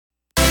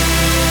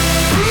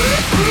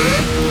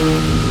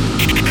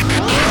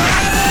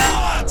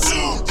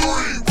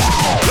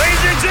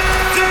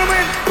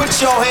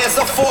Put your hands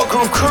up for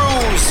Groove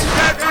Cruise.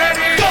 Get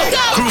ready. Go.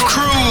 Groove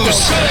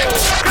Cruise.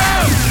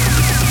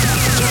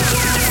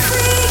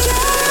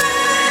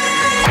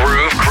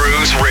 Groove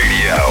Cruise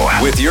Radio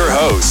with your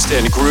host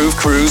and Groove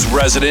Cruise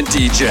resident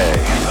DJ,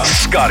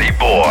 Scotty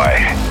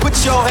Boy.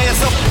 Put your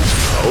hands up.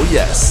 Oh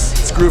yes,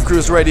 it's Groove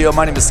Cruise Radio.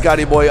 My name is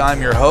Scotty Boy.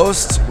 I'm your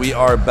host. We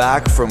are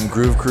back from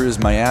Groove Cruise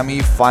Miami.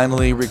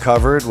 Finally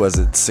recovered. Was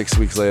it 6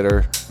 weeks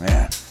later?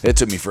 Man, it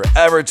took me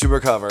forever to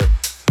recover.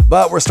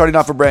 But we're starting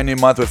off a brand new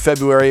month with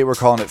February. We're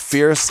calling it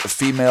Fierce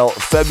Female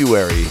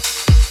February.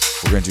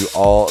 We're going to do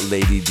all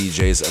lady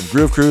DJs of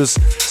Groove Cruise.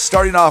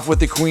 Starting off with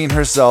the queen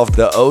herself,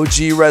 the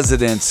OG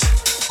resident,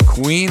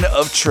 queen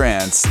of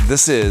trance.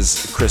 This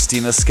is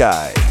Kristina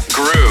Sky.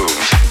 Groove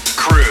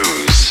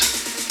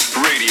Cruise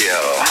Radio.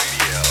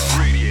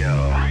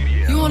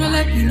 You wanna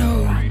let me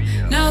know,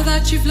 now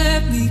that you've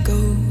let me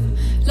go,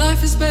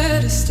 life is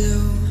better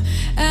still,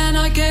 and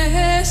I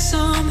guess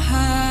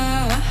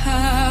somehow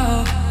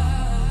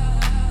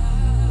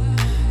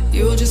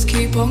you'll just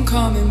keep on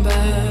coming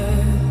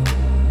back.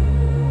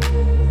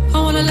 I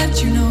wanna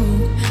let you know,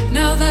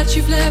 now that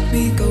you've let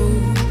me go,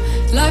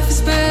 life is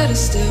better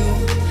still,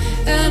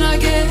 and I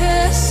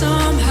guess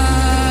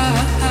somehow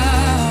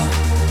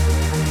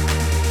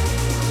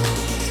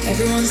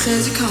everyone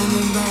says you're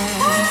coming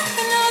back.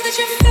 And now that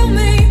you feel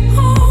me,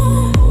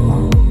 oh,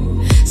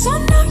 so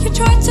now you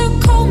try to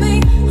call me,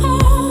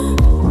 oh,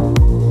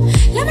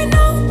 let me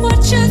know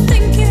what you're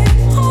thinking,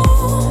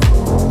 oh,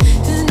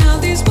 and now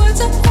these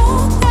words are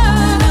all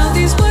that, now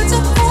these words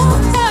are all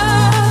that.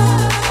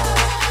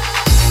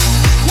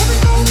 Let me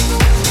know what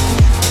you,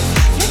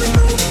 let me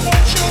know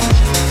what you,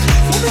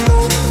 let me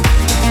know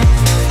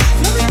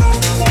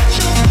what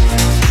you,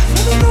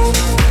 let me know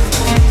what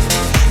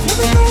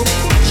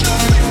you.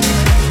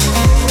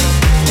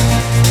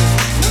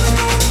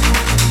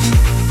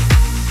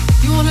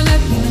 You wanna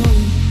let me know,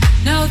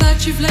 now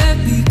that you've let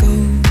me go,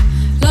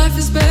 life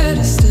is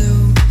better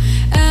still,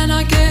 and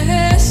I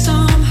guess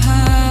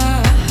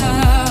somehow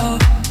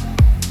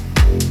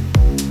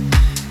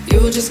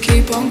you'll just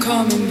keep on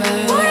coming back.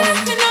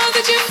 And now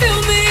that you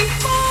feel me,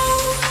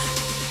 oh,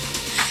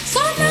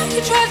 so now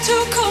you try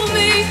to call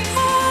me,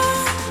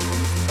 oh,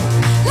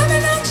 let me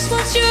know just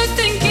what you're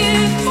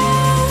thinking,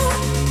 oh,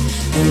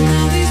 and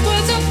now these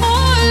words are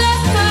all I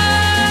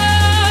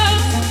have.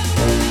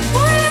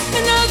 Oh,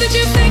 and now that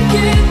you're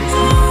thinking, oh,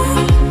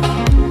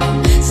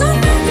 so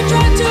now you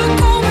try to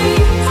call me,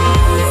 oh,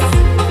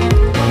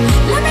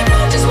 let me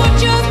know just what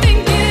you're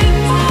thinking,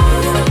 oh,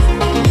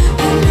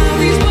 and now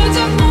these words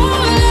are all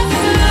I have.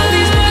 Now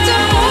these words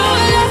are all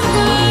I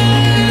have.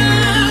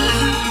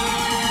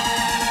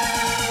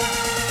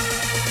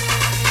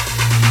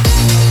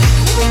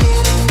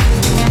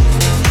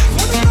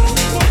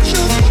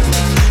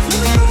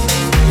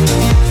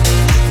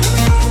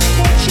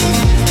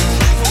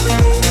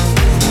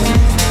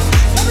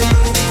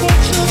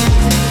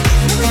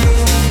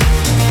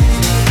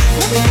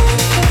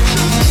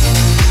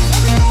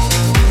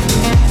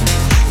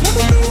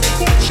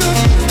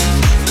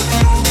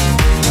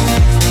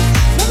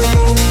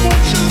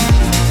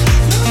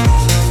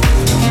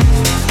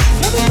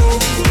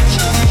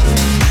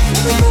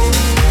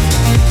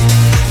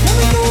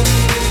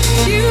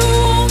 You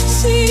won't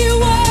see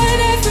what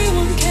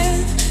everyone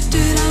can.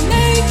 Did I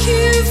make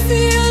you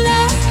feel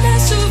like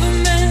less of a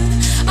man?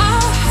 I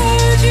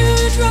heard you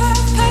drive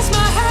past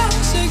my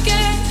house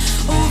again,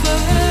 over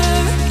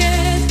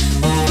again,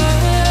 over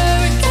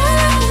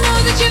again. Now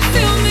that you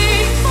feel me,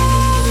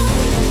 oh,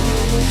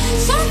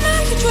 so now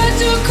you try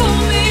to call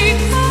me,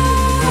 oh,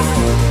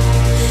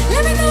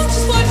 let me know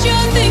just what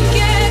you're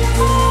thinking,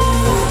 oh,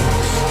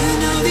 and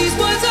now these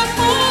words are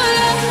all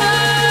I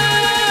have.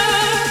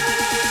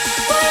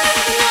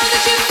 Now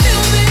that you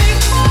feel me,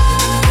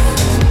 oh,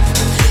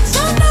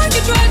 so now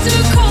you try to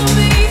call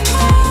me,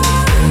 oh,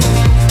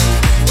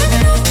 let me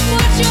know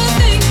what you're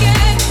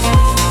thinking,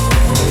 oh,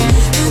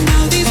 and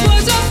now these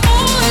words are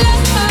all I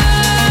have.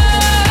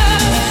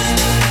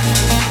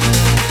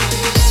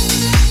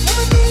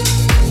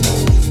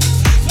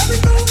 Let me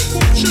know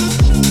what you,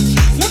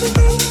 let me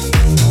know what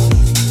you,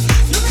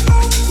 let me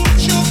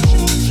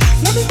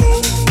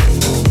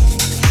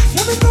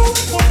know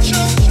what you,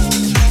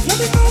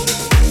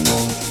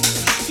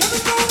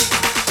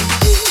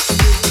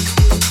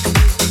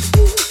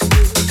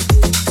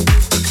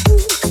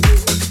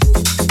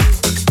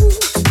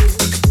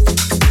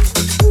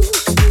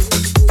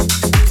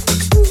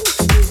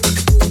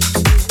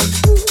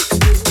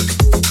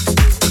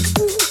 let me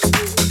know.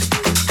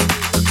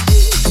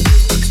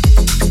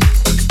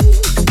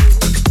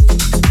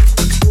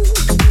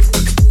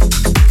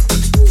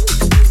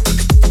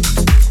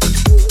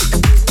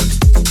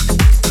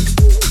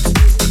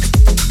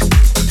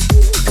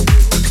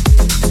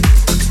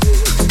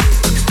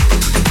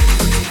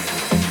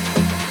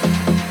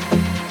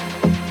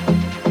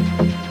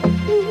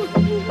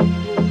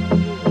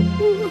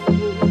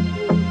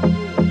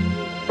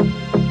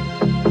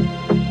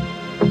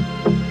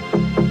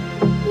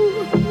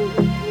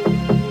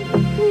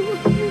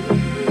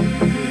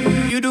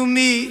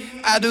 me,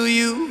 I do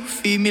you.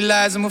 Feed me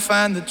lies and we'll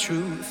find the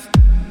truth.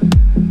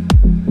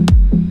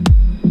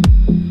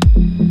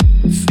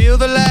 Feel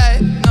the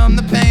light, numb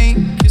the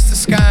pain. Kiss the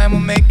sky and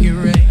we'll make it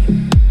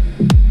rain.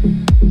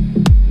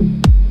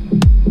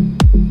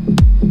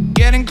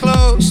 Getting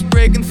close,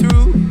 breaking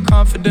through.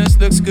 Confidence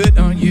looks good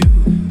on you.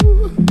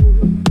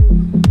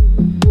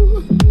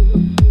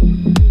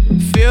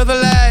 Feel the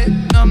light,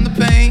 numb the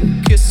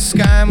pain. Kiss the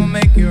sky and we'll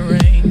make it rain.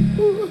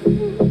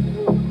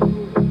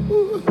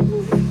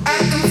 I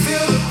can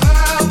feel the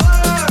power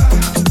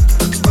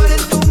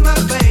running through my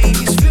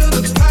veins. Feel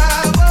the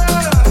power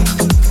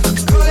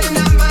calling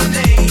out my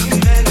name,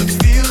 and it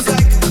feels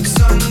like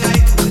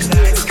sunlight. The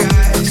night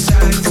sky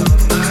shines on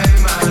my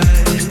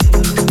mind.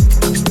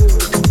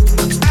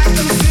 I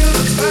can feel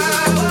the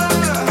power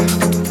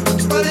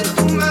running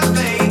through my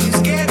veins,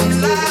 getting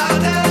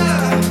louder,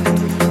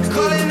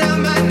 calling out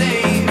my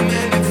name,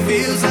 and it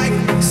feels like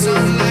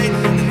sunlight.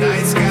 The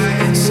night sky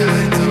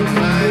shines on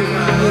my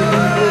mind.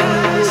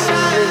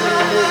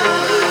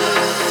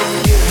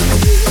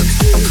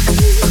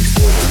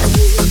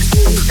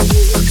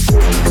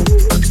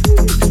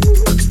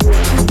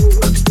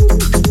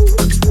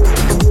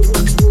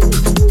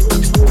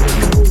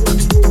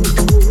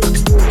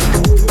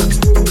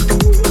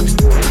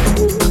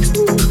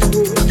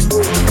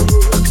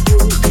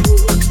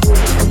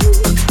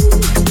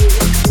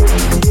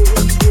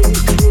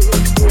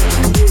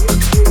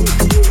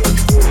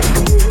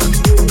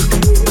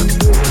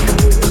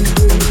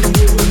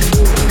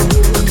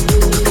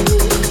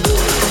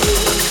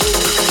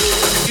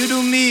 You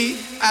do me,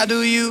 I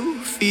do you.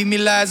 Feed me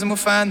lies and we'll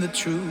find the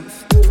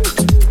truth.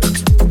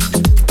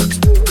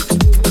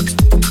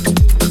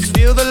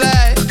 Feel the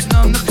light,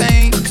 numb the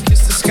pain.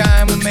 Kiss the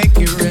sky and we'll make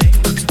it rain.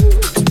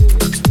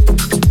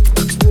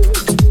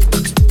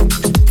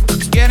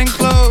 Getting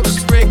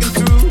close, breaking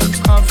through.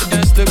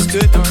 Confidence looks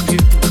good on you.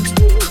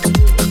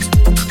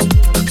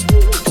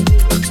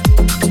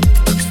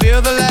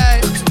 Feel the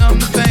light, numb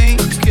the pain.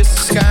 Kiss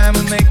the sky and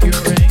we'll make it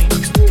rain.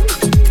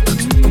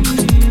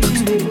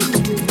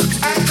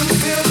 I can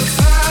feel the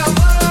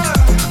power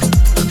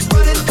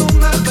running through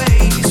my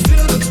veins.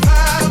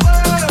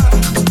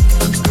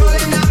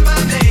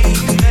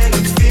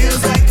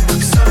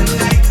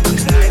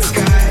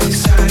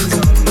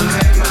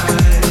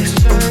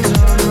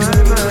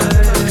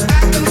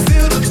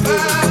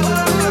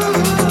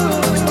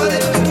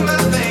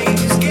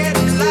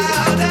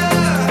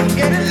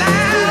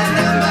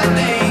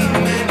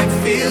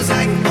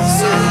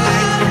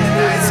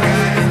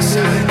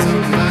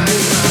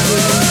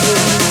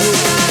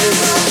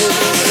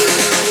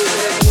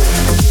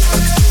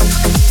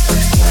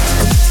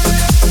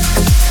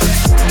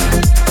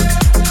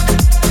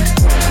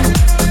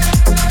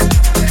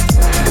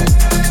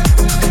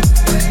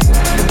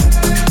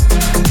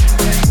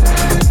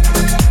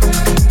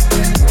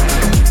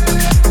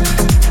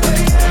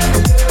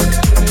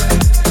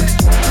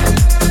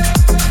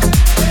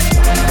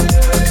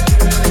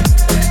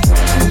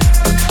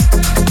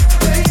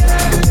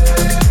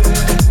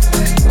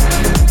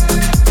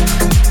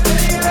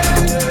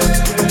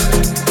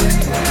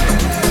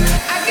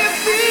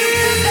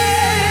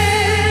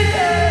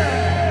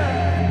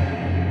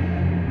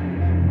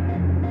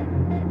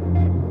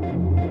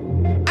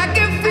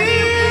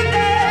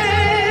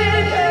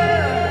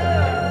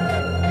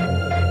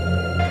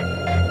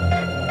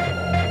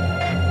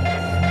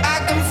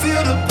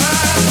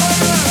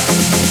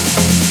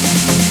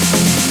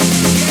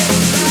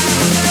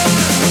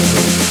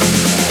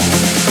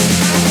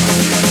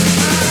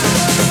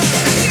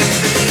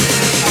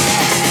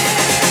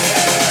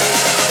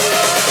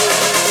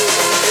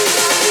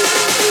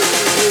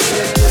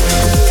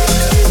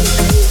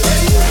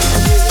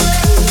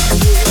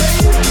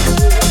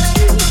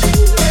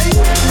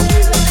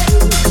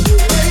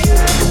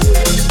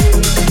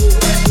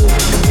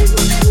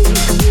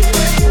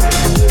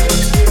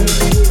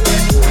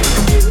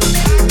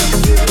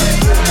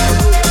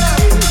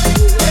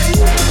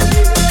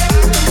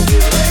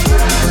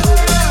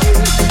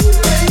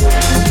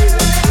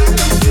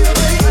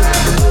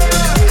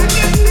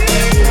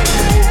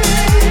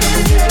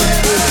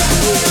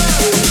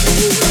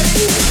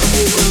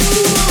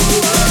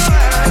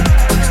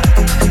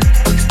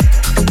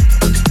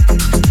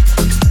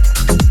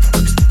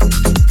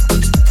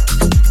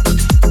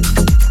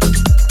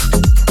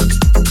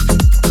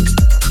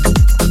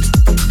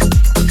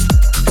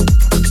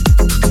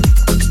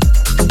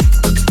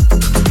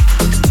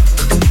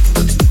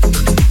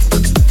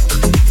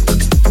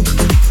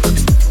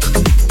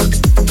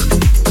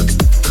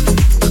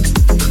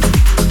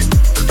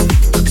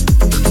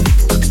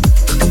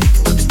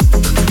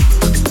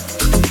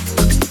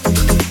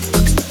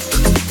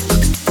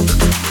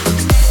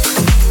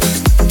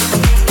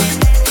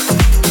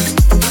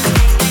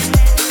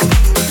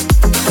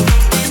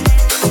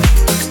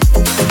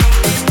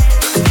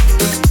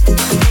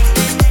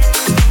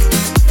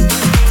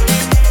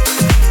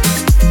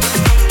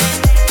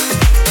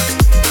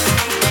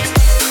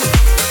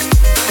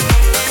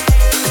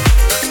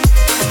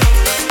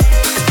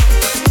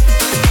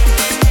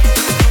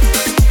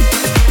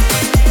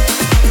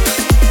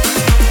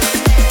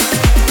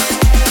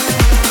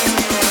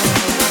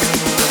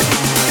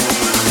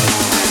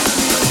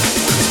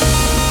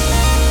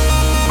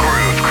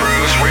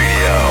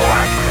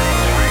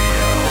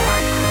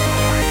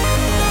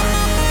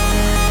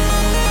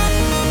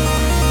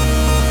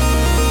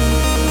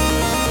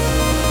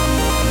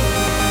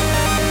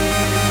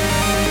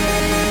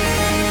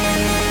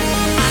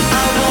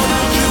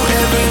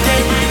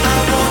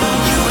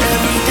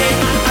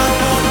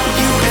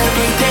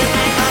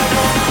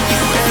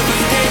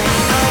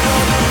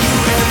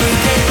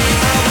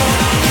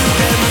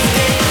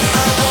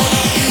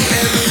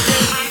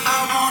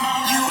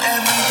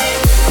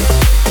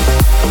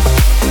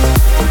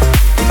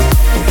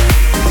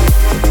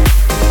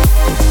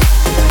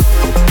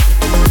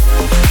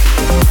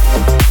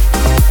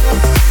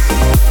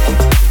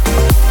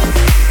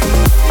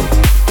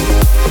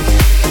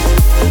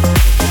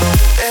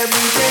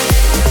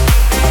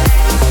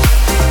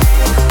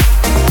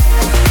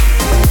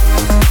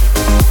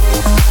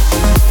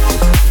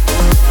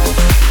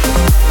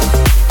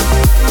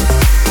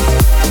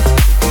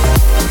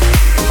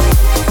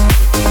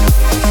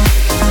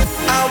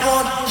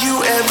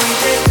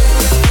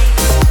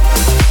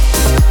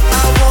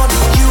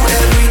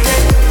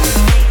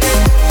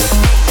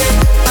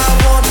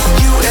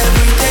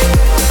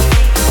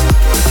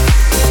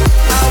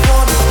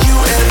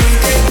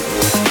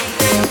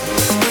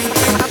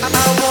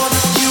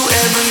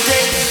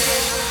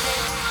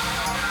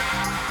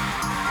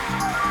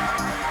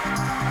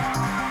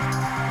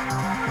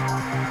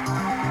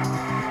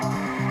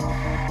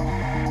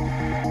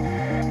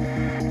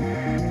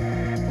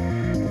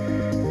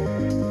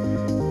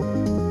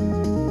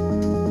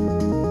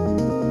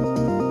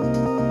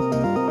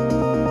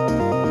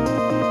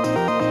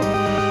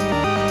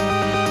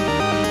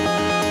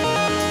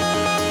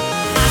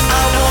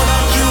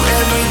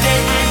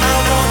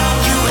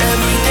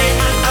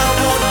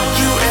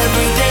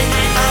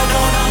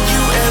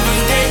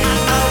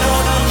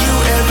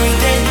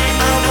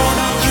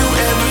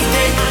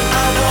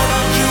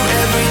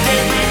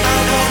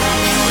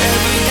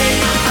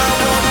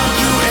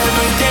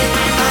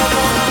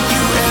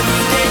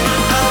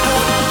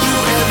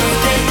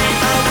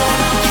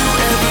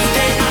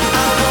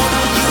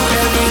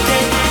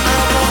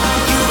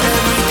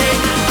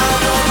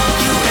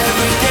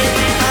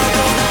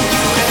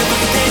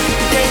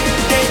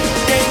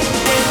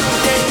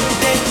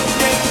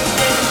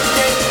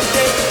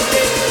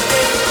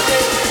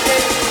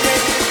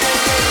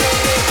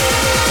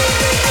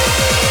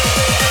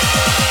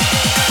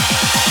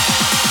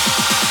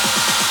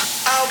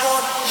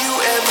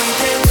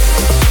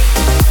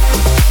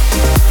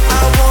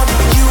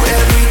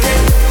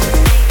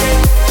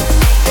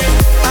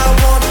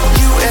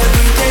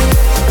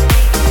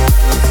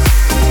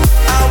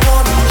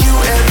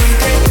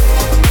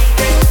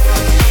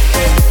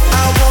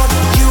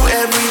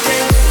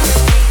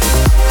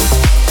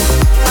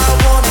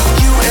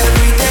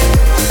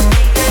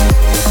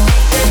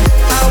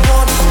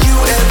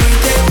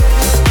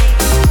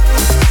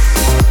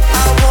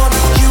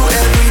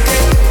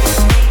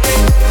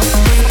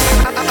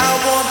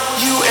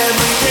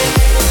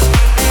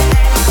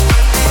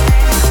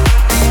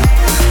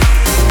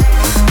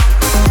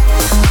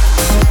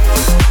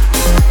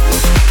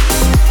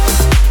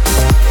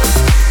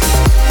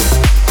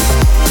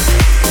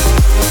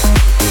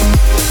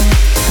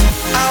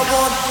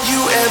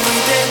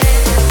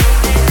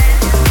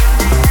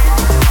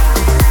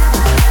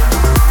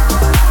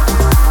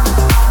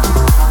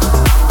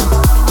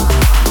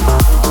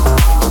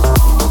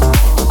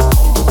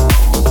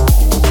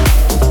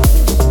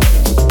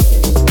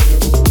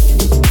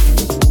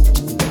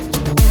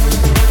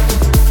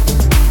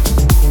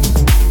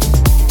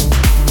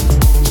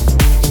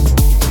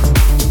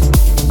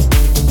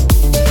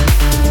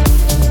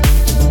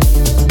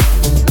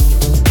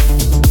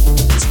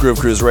 Groove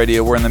Cruise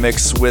Radio. We're in the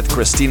mix with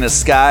Kristina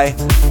Sky,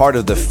 part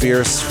of the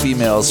Fierce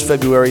Females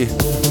February.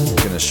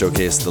 Going to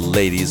showcase the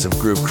ladies of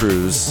Groove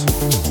Cruise.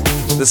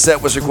 The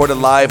set was recorded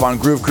live on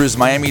Groove Cruise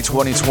Miami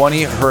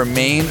 2020, her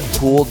main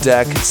pool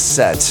deck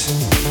set.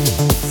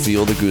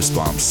 Feel the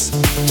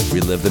goosebumps.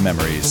 Relive the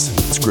memories.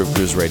 It's Groove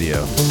Cruise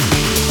Radio.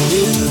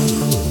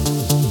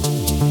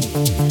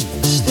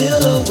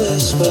 Still a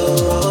whisper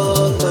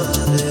on my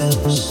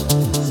lips,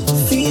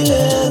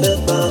 feeling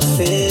at my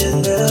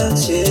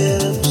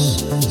fingertips,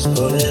 it's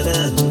pulling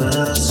at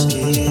my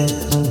skin.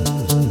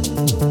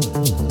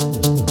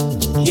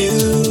 You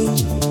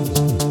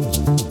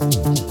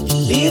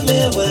leave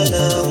me when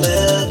I'm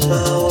at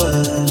my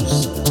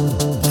worst,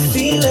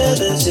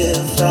 feeling as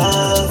if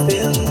I've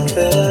been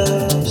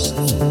cursed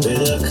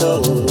with a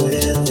cold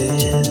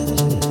within.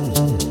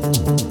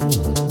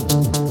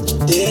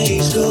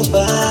 Days go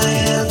by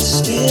and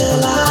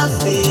still I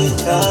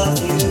think of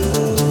you.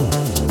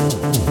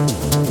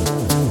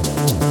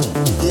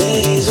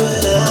 Days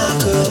when I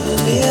couldn't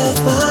live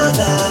my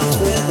life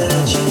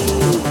without you.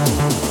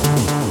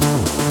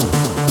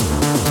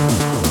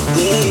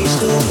 Days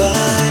go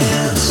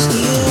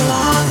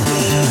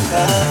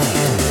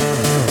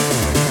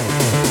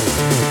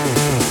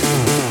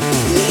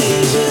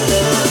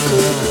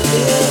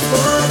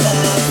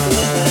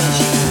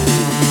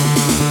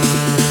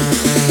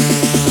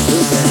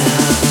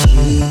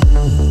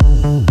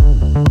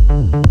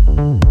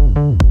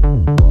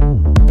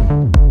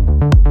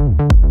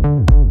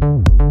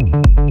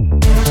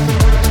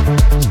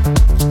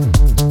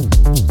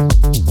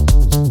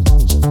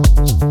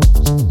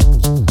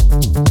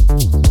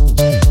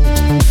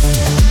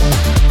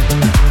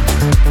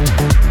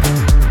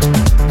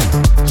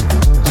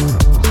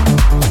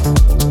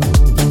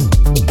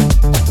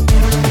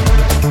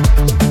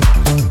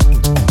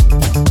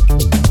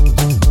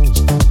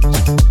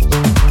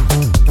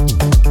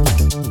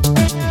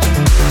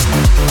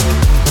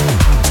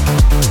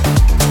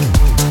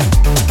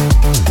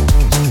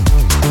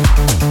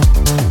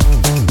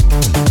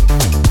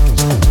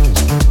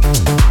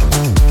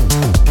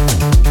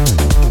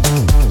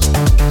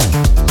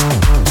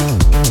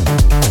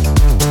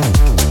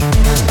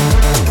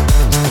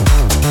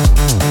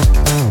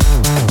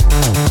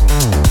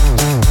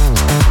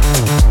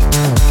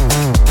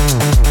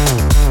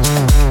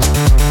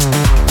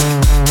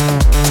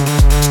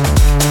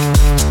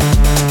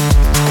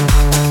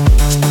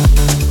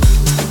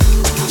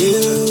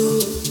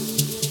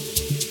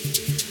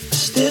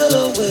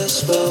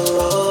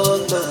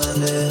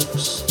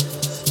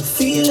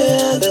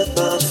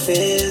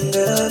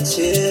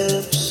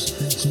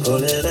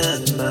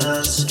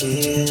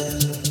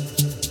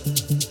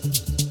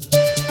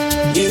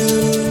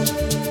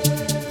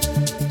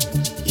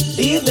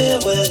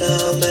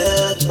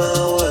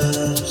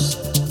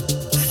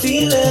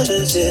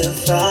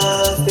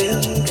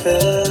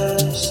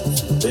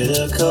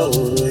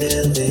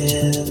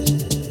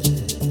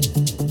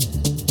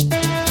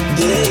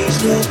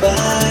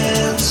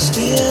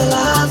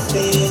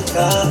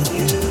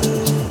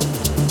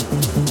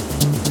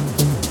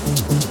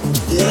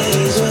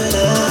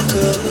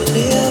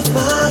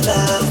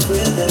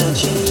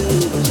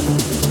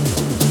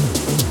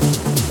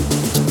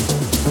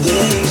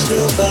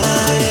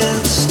by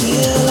and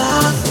still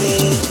I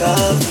think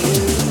of you.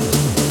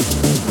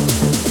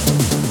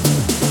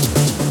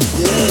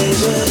 Days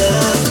when I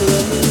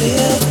couldn't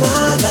live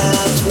my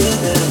life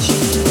without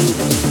you.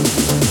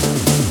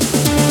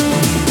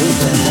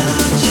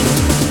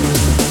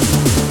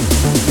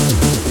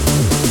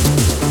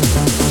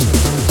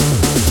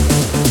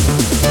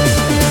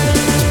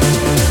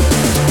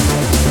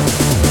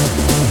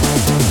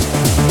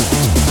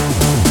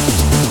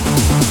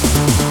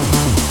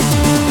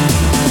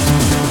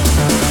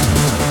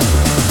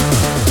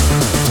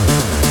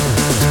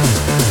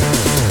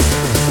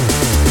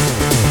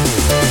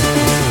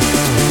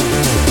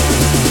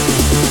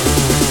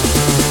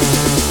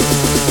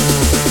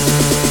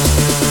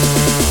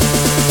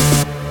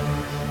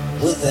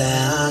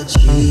 Without you. Without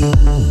you.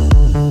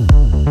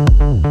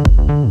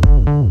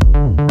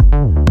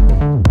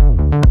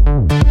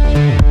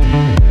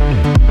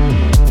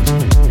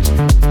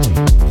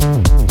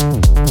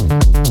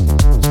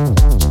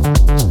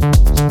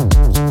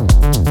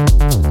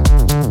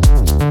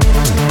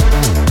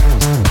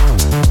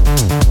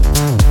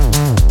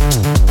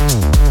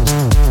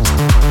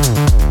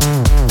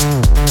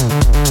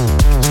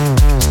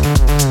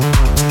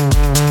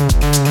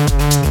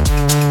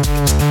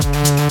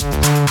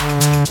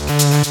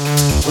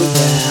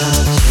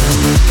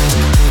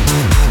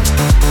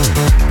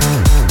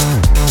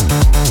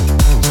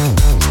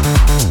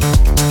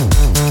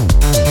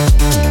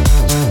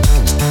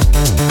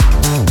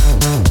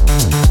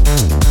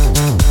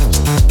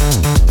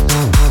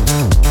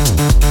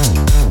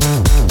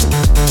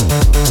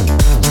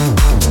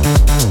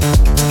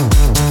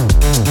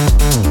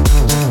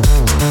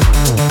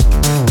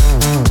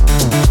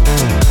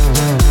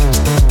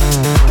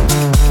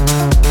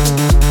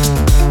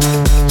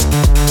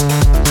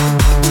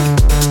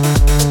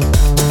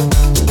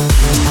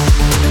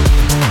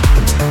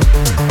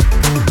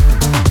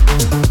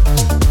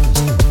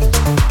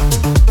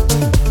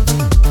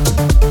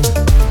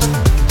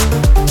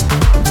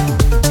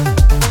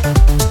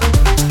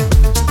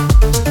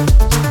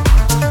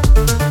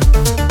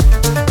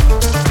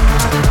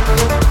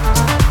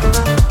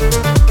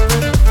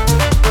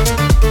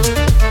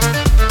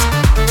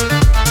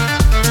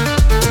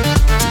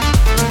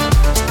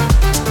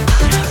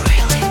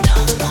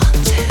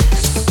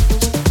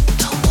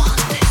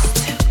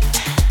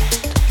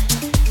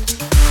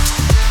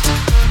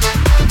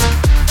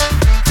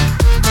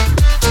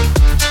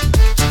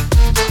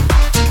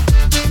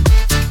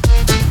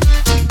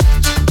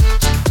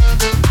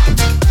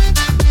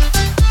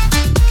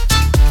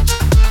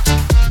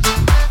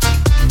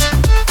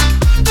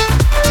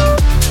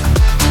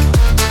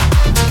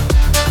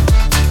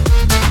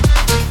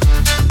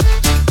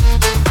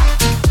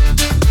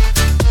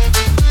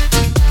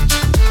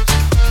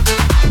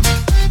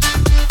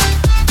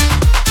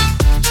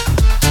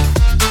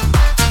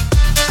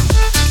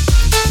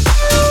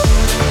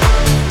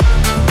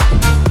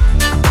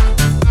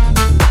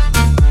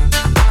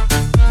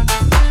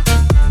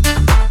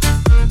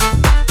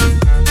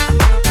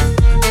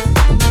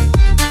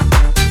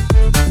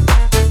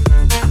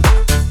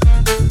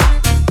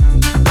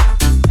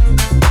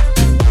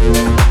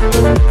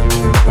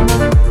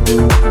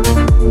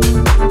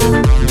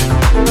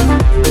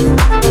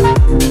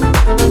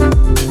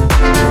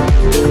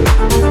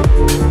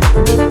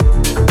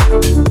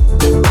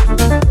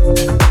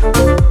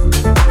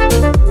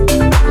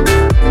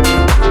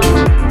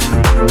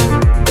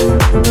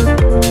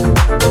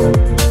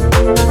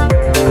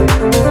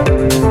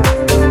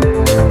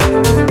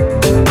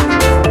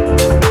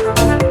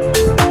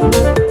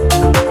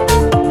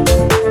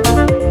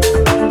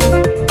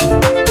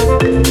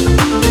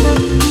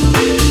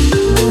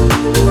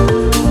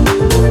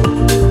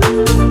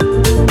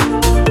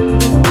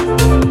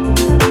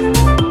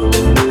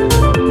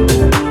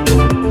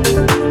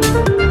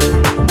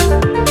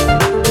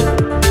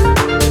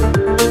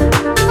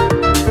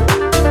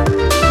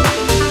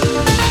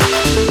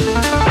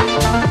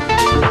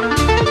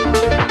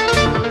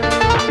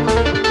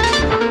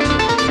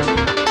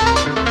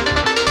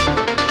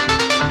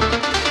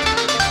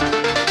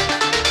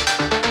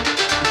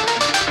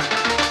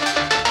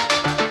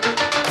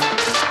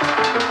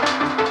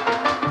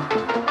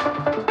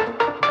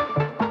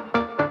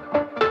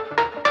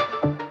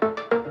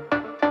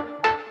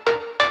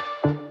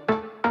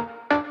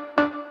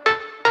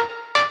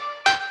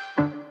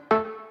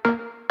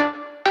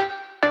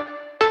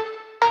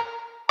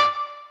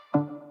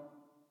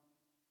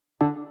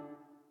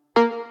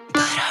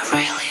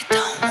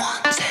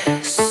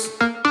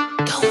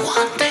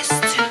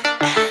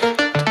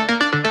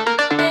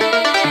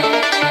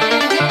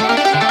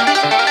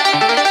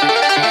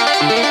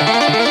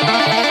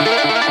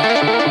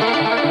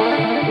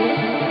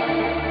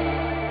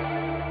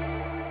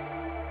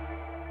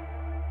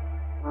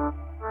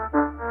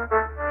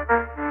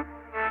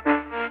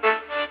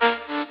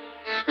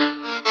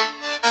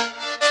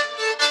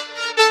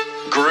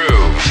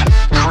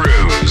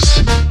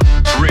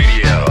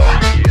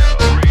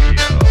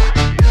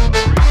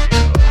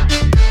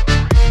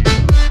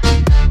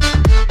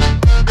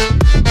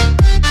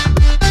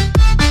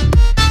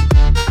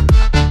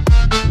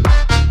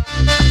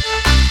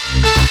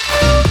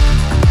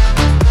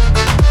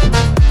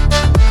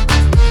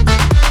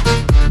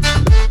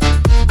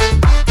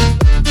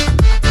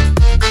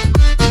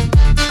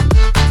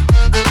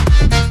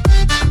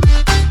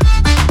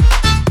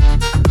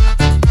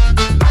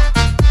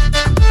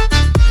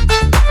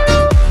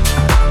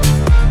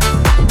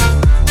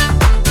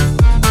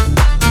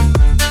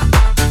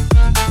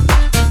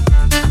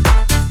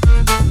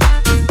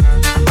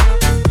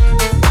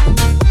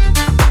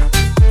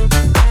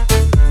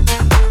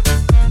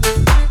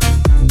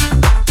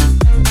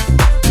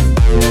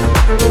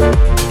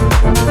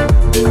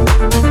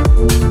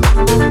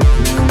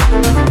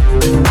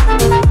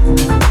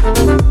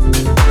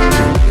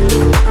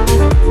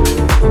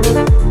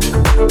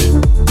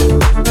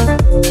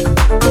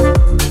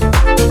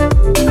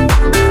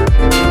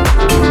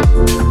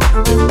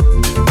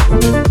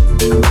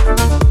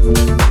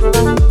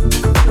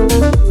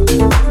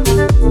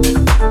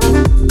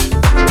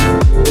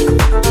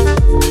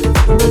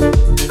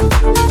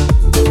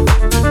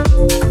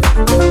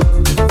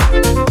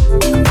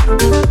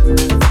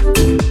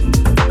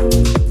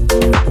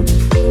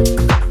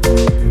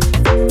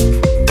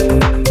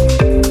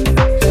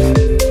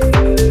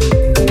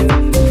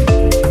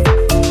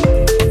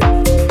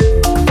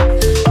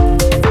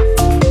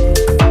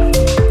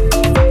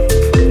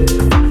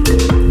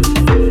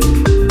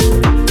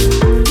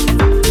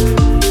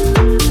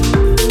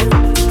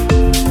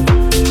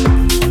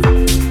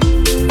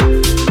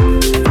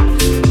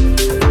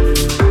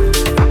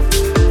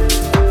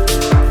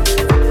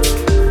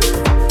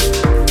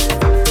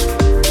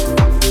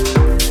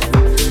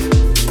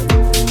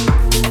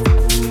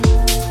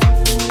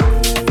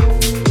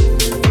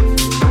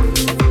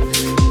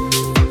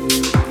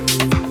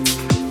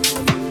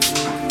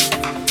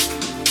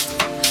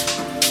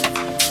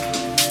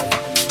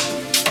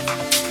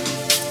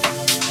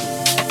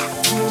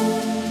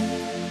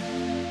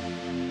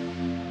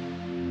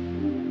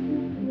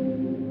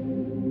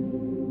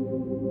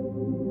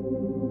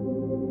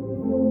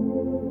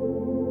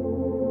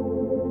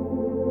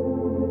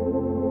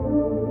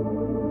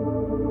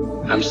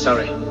 I'm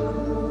sorry.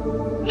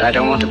 But I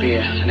don't want to be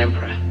an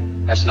emperor.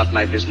 That's not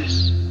my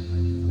business.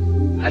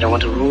 I don't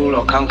want to rule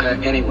or conquer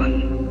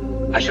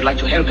anyone. I should like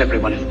to help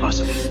everyone if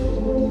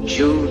possible.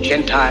 Jew,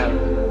 Gentile,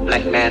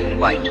 black man,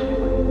 white.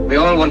 We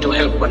all want to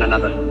help one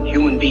another.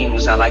 Human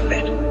beings are like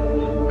that.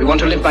 We want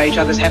to live by each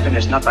other's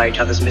happiness, not by each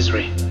other's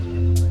misery.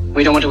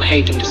 We don't want to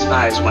hate and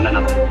despise one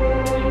another.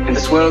 In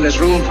this world there's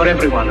room for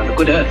everyone, and the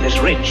good earth is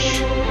rich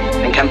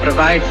and can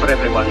provide for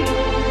everyone.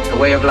 The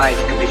way of life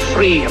can be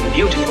free and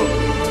beautiful,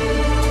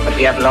 but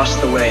we have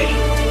lost the way.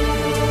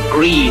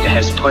 Greed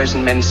has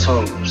poisoned men's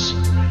souls,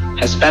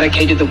 has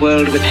barricaded the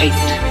world with hate,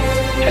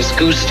 has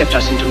goose-stepped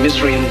us into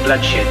misery and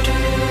bloodshed.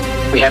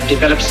 We have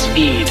developed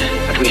speed,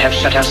 but we have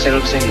shut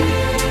ourselves in.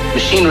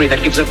 Machinery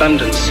that gives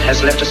abundance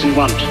has left us in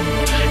want.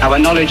 Our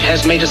knowledge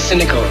has made us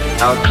cynical,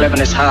 our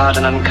cleverness hard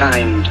and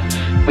unkind.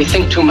 We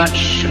think too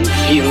much and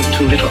feel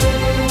too little.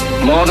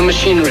 More than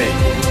machinery,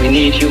 we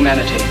need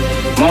humanity.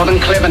 More than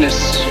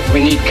cleverness,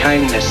 we need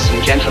kindness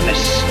and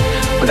gentleness.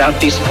 Without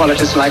these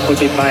qualities, life will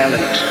be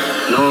violent,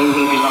 and all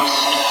will be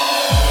lost.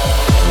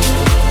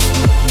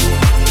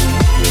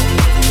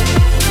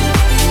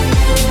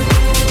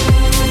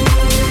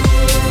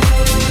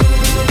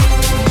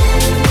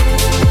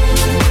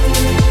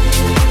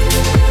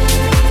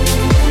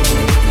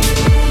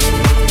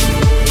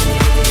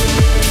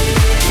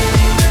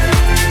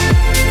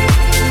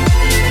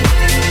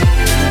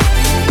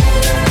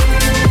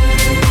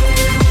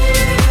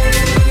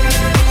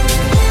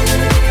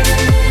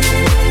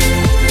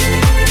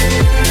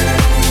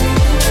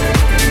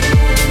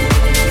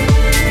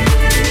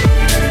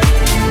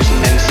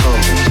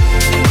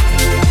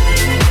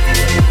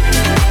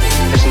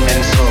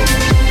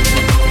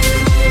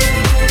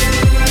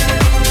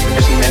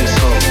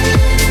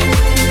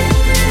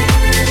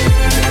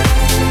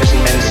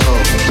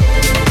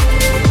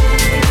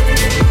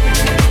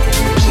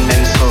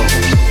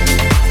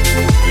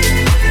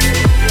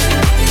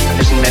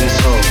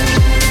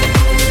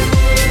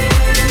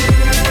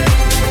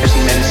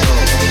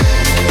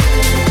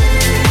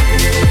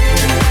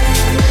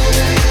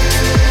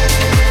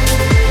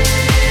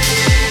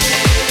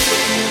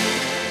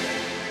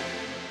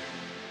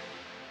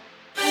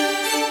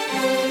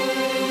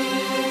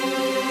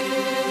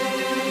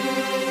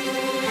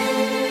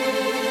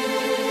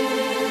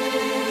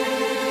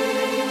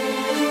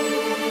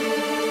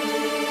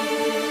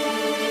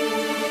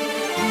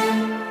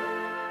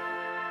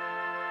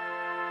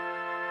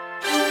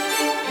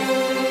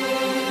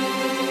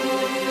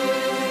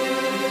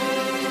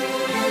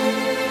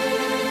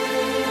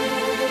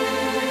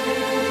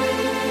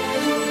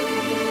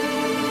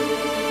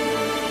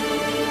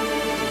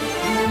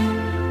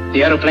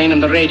 The aeroplane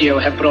and the radio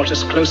have brought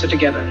us closer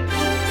together.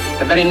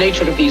 The very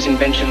nature of these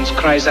inventions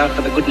cries out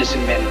for the goodness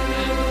in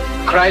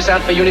men, cries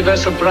out for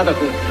universal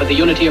brotherhood, for the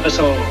unity of us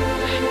all.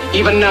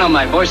 Even now,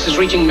 my voice is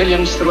reaching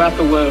millions throughout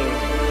the world,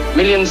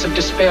 millions of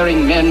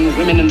despairing men,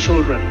 women, and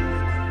children,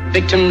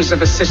 victims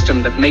of a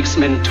system that makes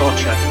men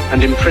torture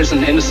and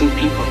imprison innocent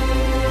people.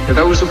 To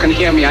those who can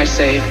hear me, I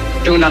say,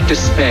 do not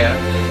despair.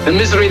 The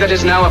misery that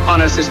is now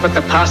upon us is but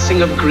the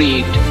passing of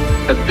greed,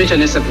 the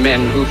bitterness of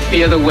men who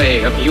fear the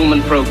way of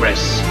human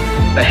progress.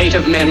 The hate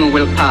of men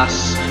will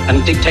pass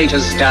and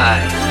dictators die,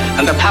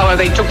 and the power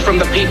they took from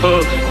the people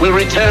will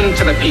return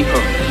to the people.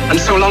 And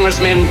so long as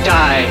men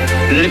die,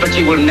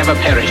 liberty will never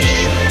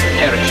perish,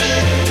 perish,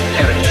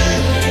 perish,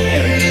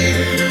 perish.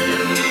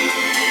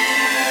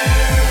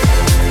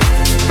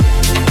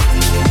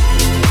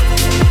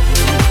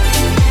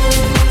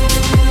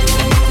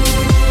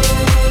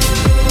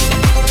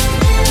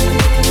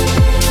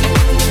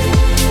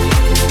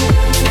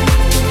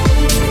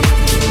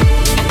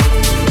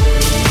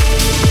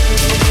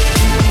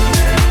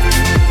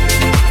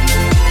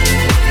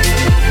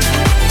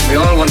 We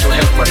all want to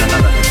help one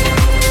another.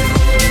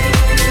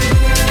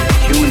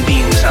 Human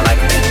beings are like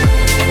that.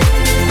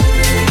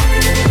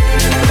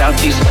 Without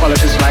these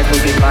qualities, life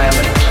will be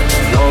violent,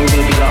 and all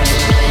will be lost.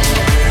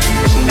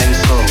 Listen, men's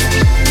souls.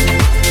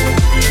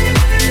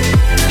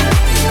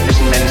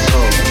 Listen, men's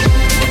souls.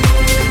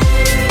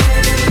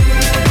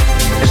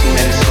 Listen,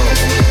 men's souls.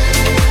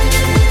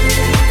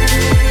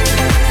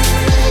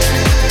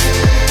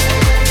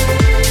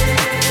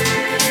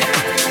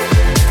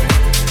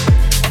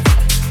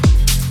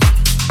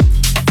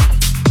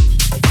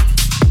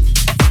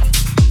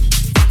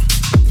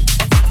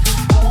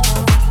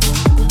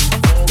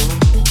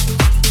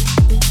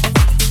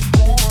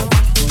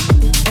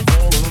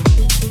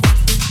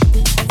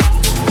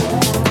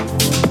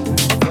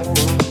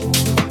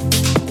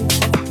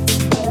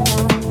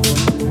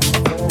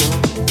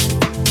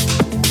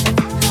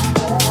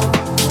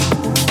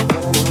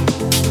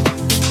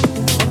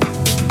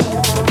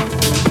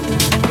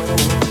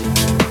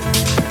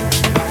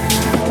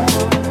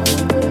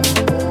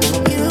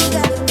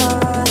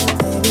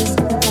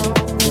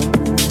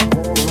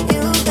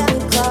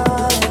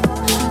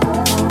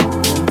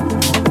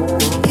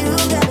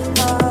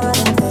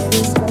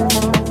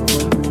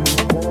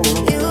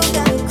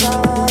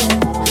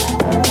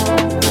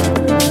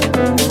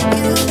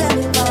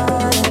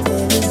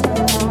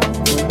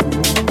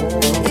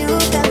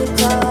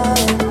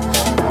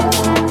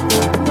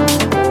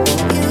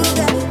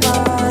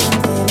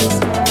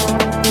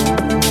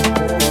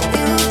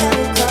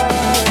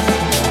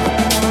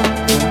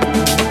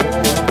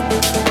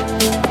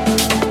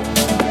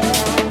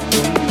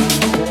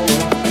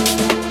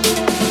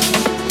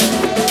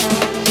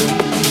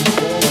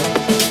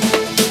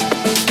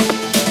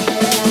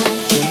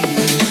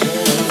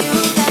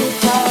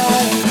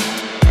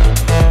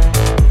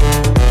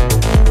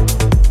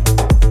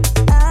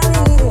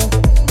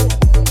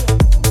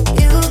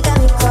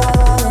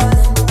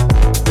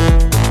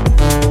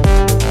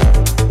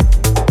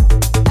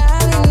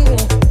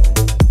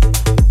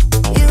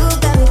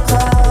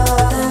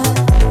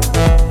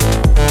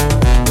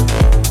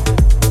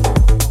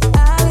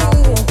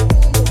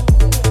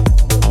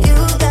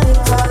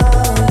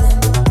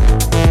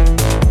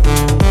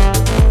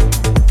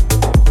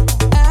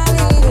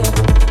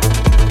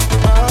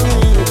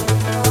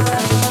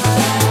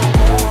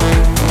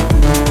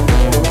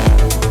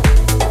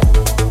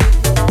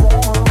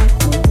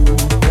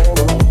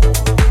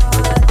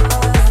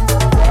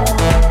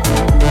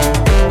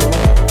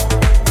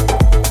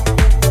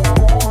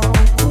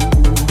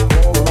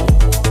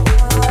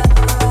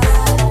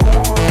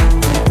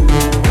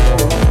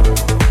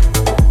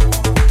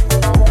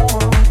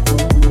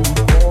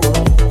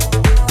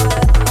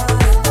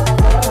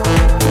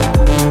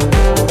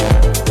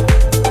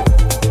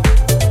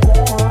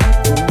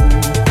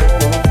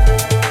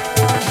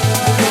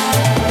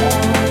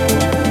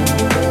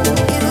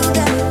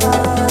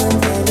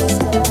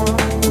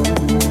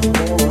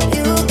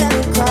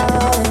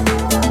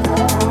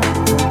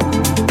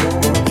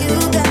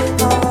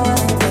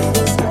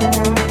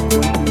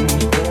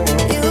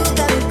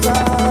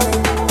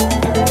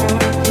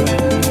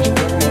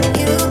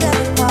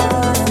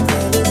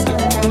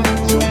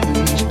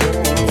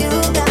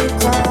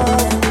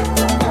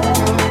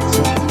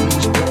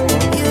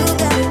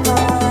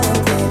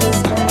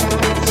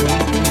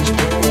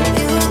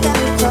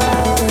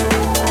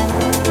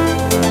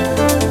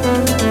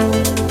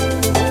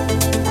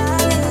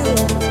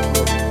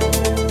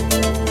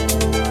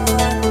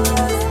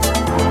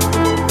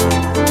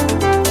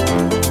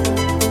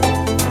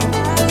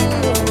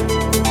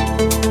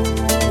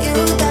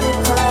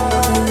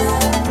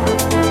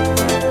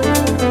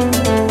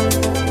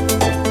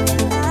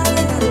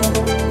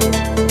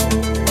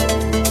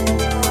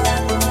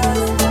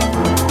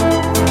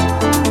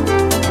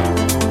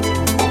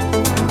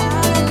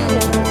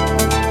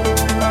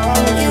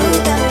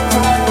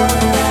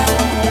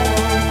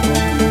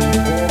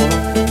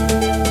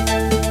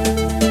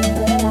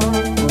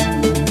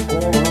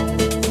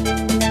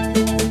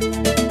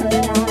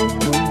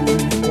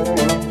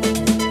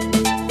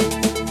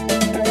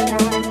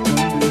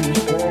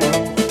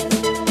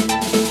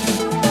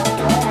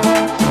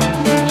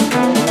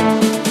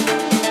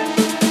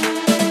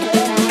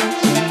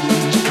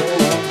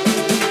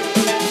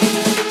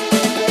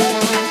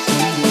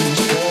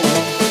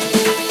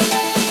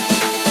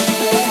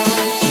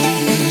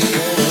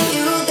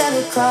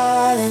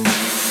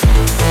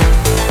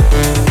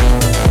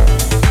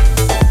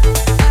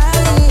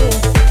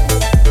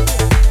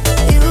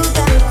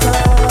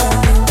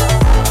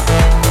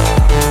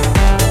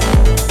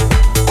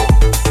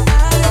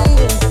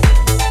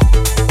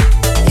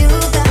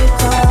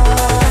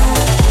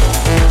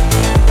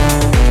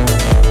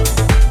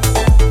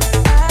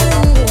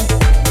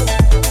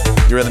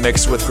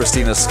 mix with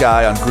Kristina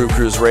Sky on Groove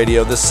Cruise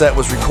Radio. This set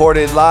was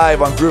recorded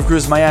live on Groove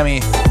Cruise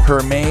Miami,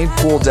 her main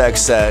pool deck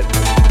set,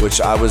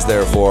 which I was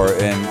there for,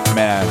 and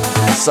man,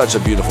 such a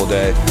beautiful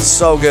day.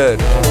 So good.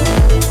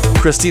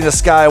 Kristina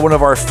Sky, one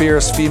of our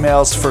fierce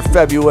females for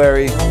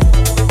February.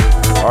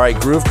 All right,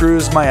 Groove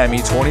Cruise Miami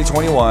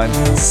 2021,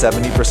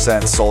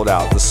 70% sold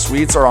out. The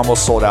suites are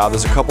almost sold out.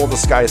 There's a couple of the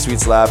Sky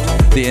Suites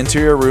left. The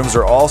interior rooms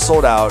are all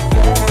sold out.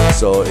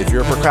 So if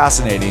you're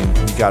procrastinating,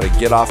 you got to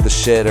get off the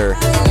shitter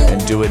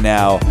and do it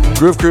now.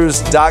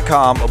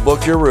 GrooveCruise.com,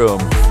 book your room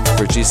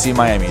for GC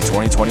Miami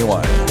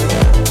 2021.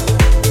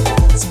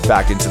 It's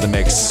back into the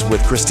mix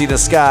with Kristina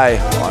Sky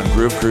on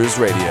Groove Cruise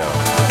Radio.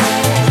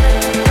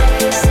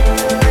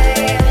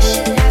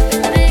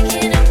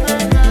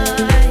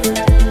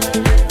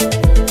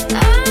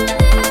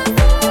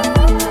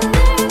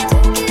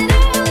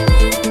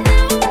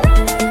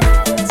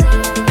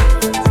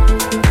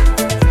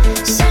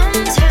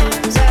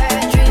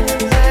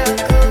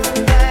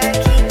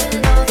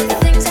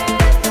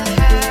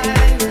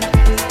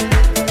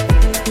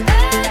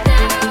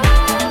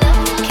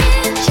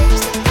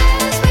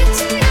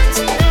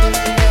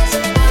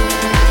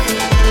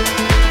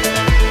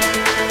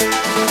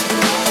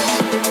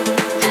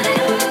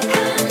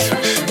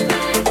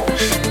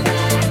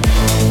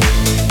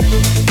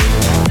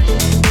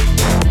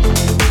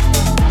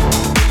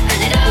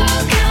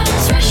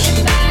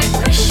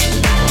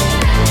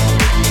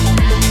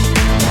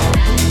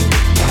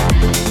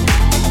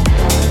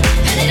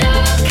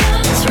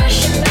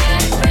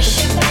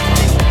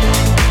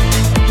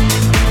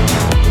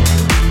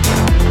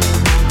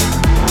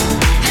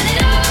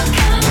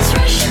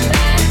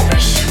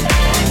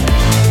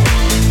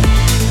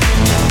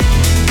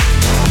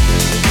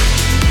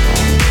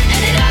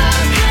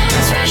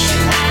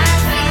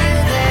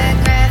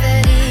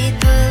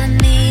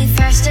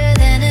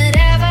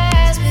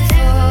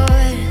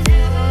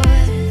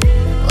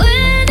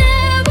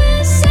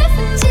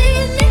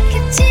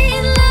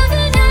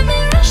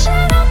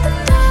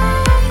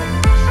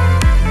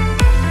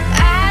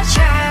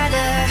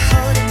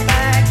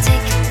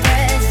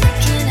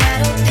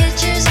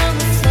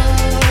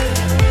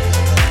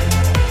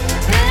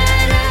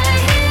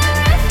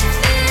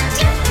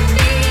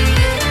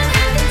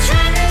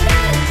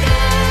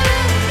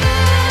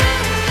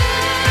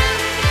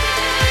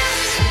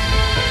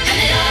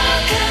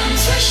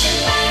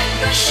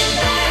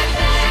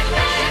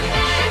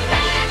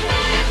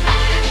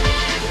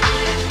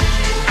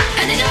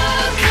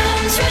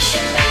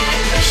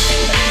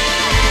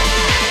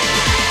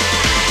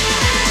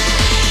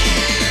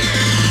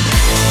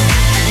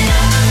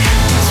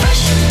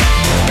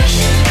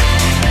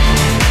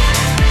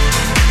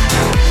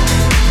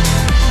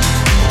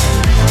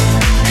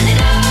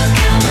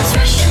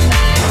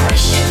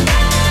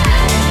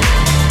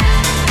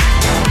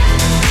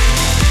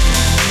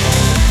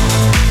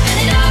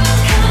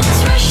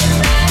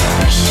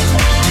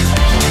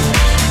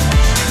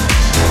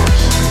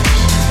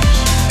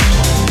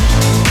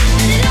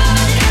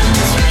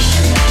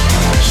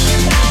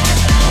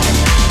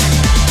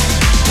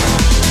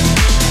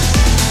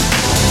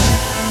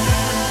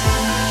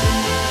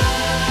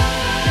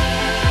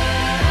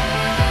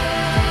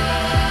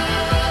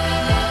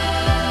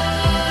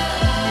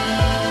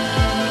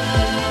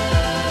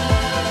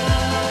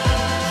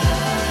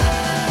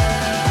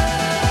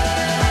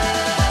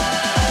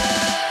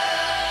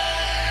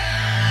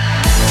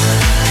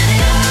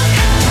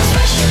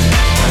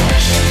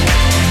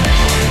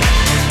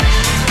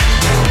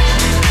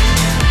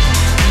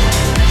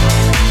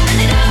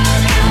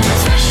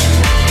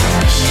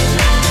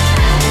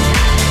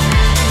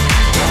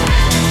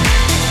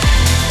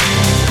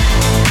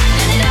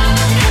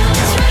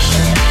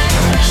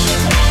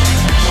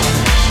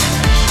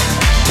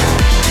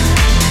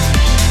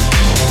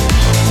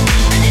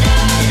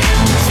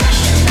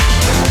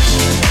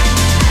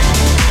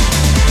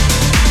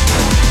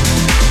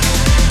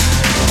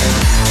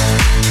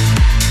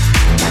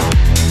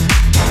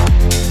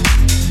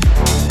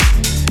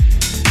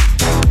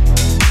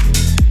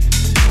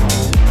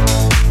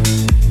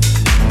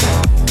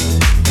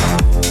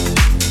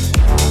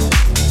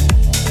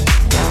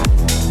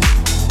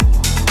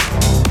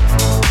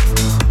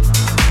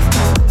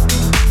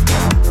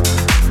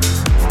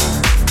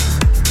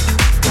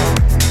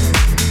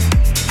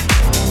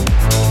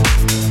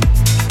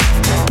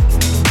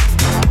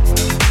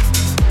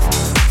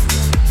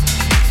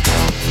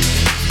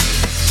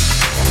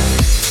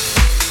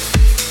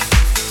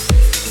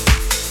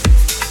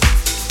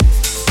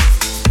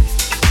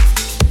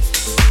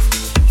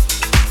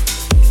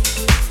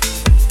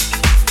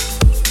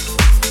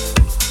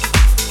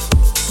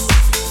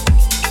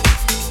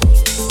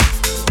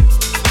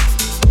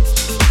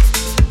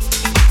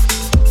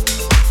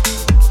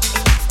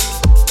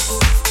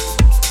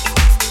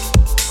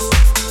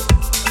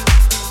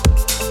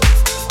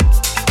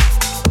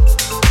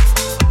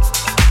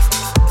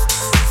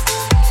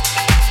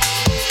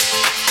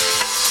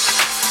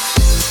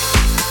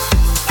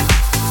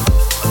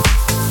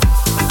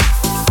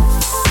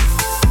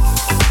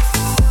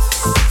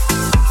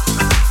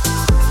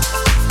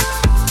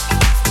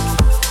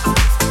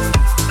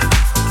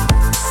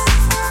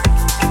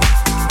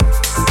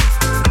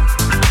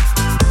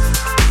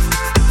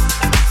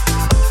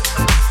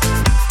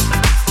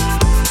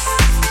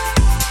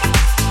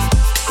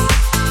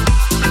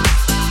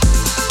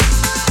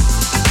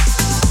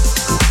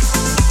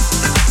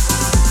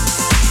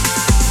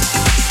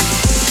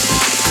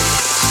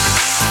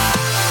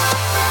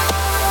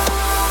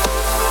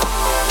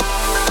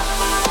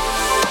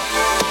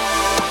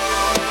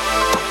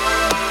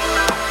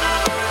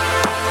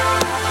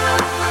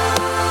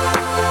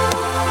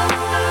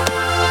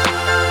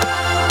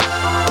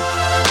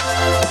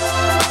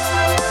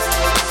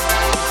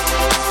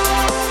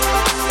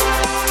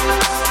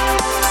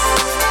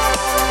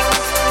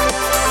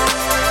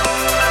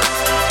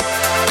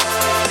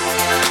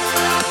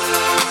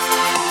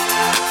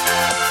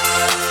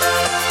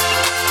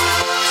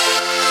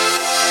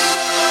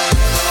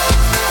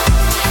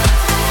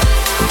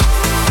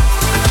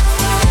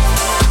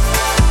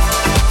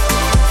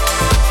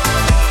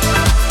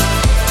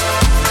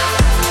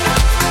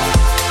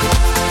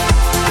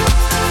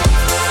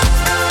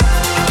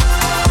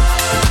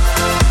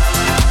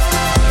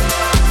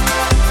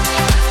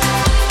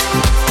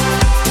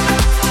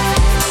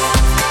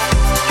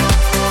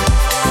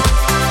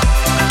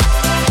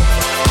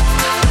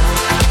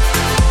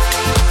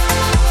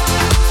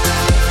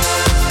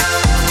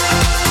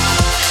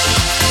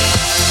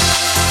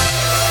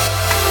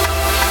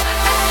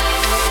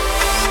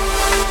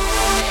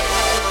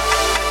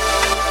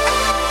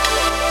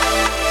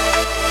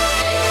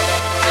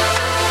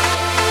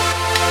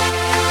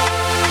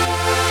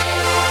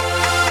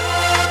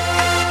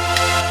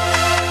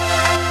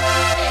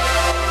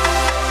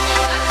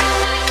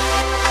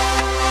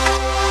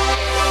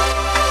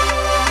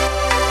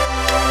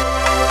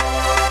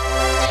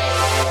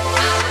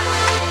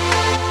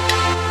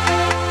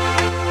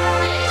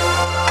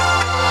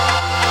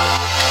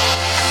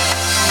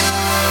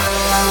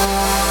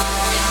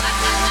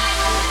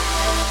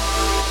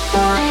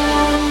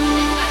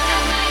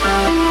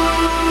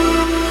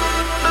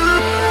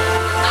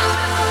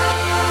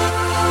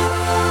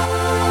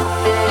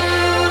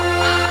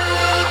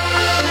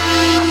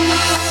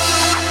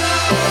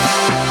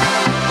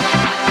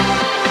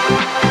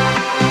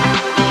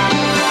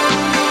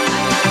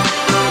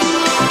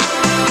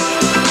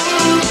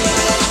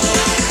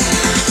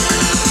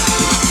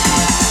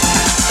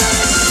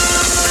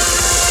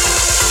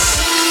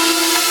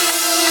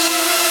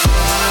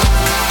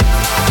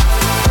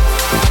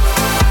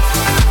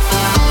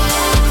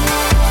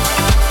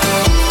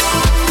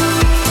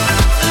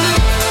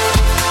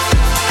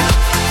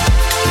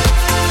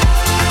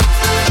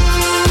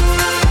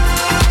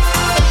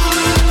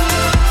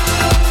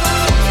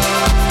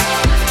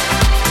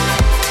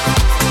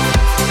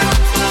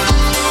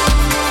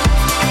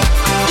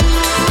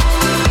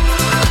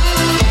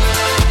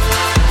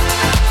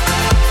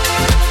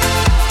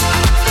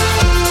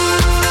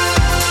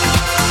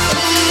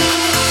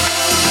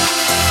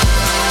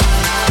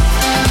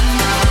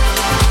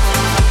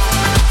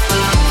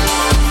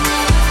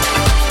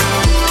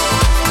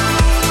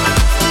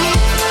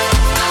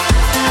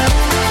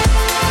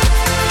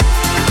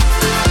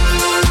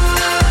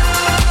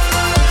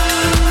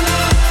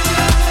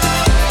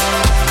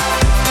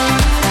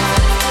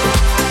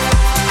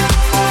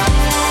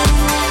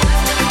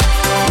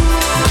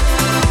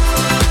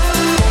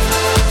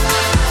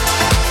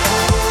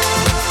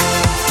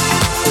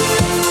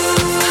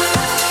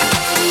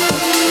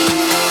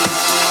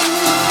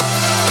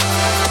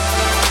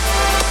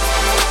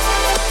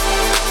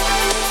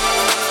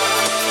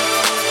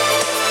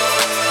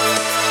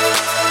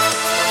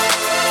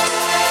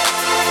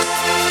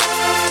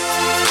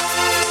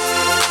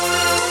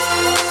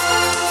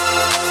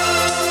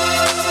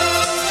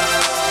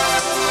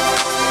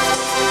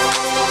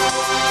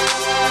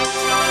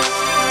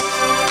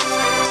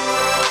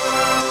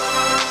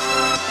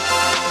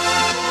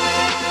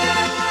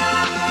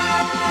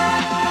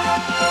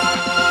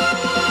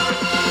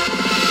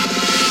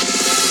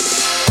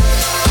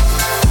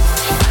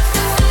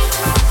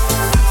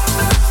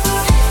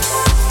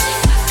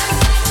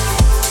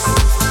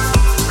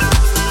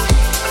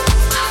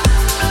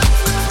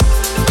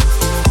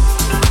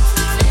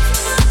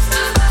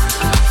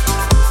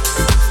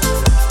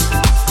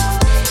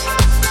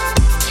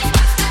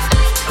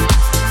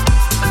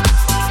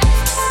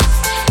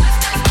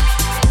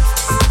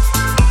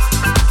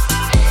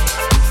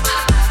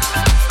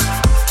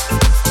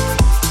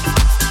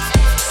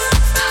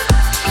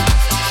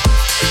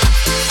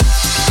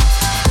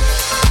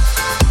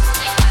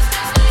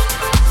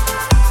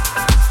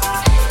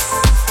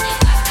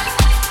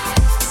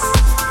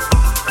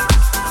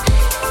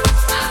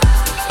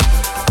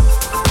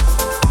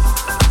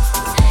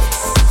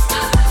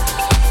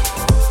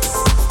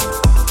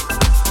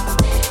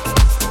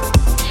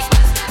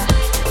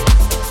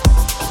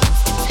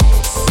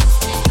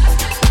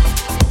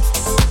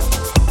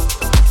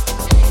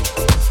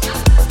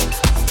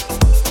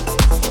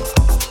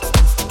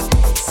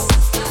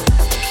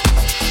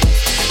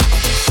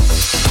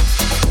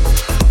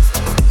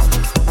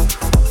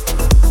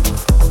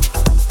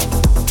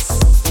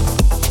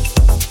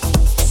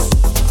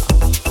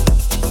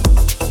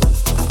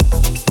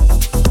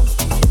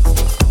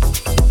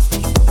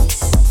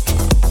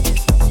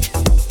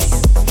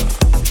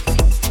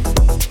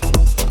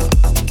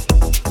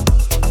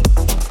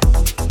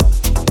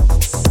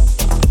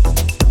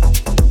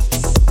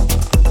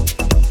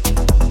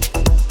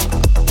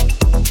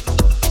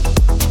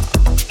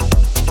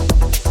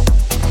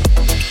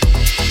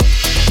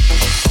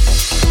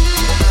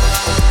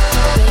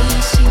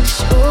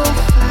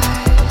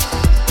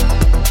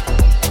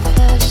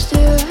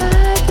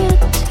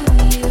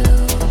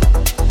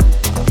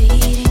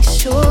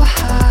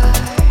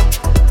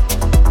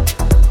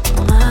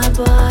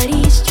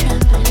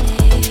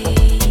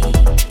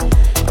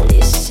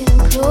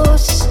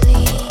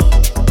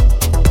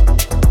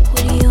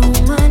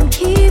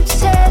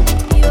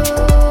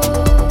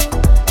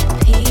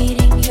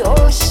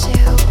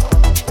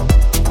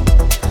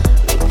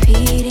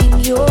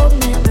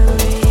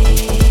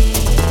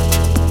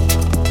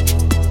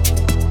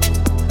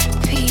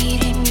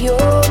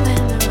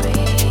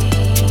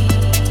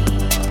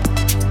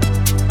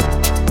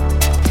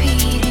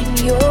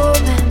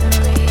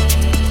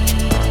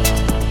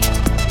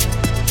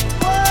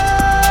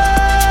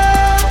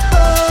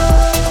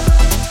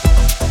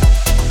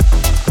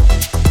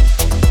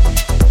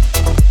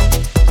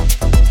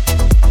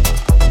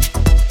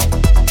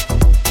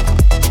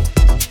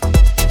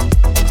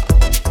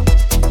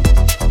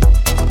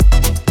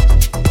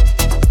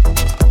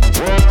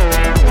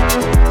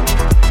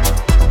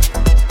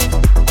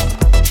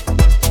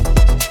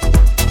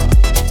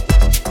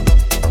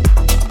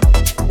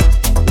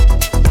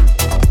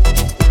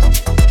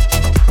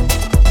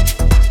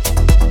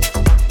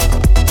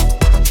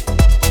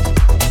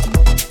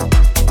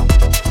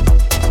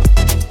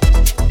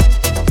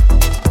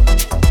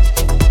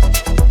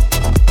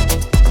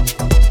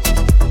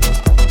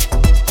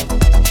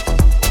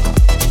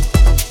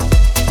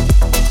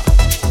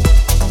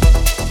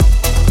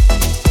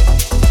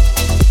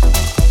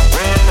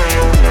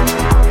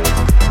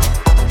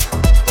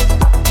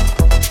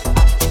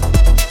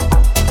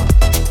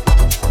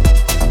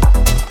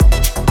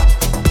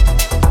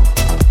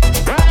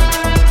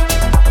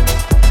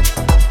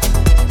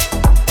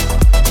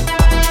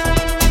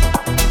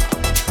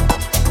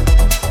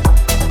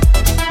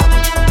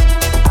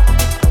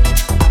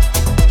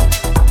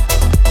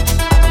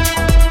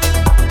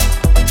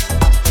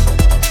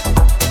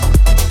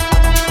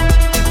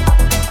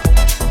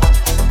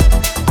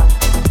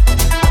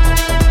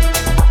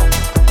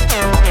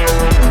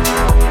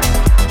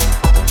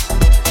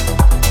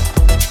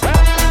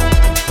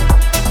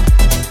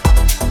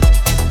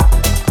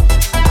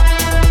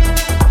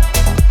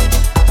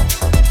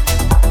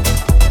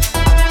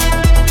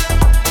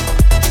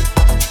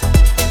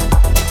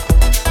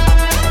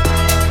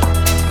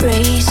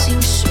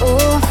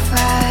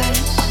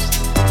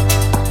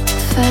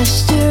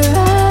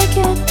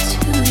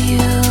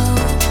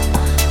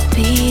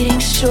 beating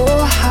so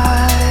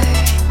high,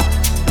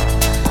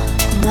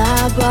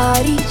 my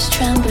body's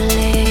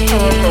trembling.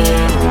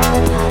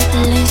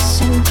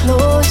 Listen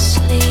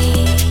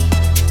closely,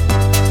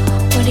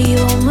 what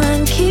your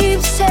mind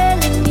keeps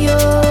telling you,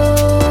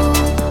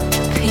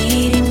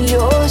 repeating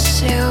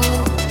yourself,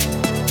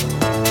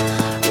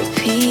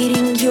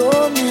 repeating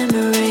your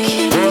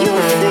memory.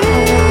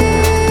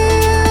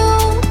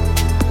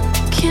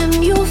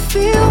 Can you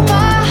feel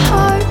my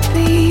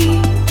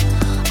heartbeat?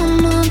 I'm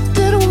not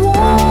that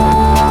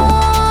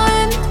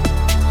one,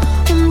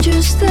 I'm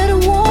just that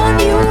one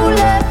you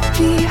left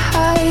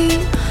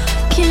behind.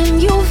 Can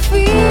you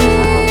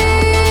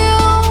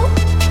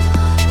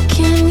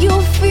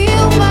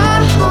feel my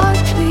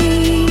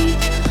heartbeat?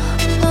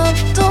 I'm not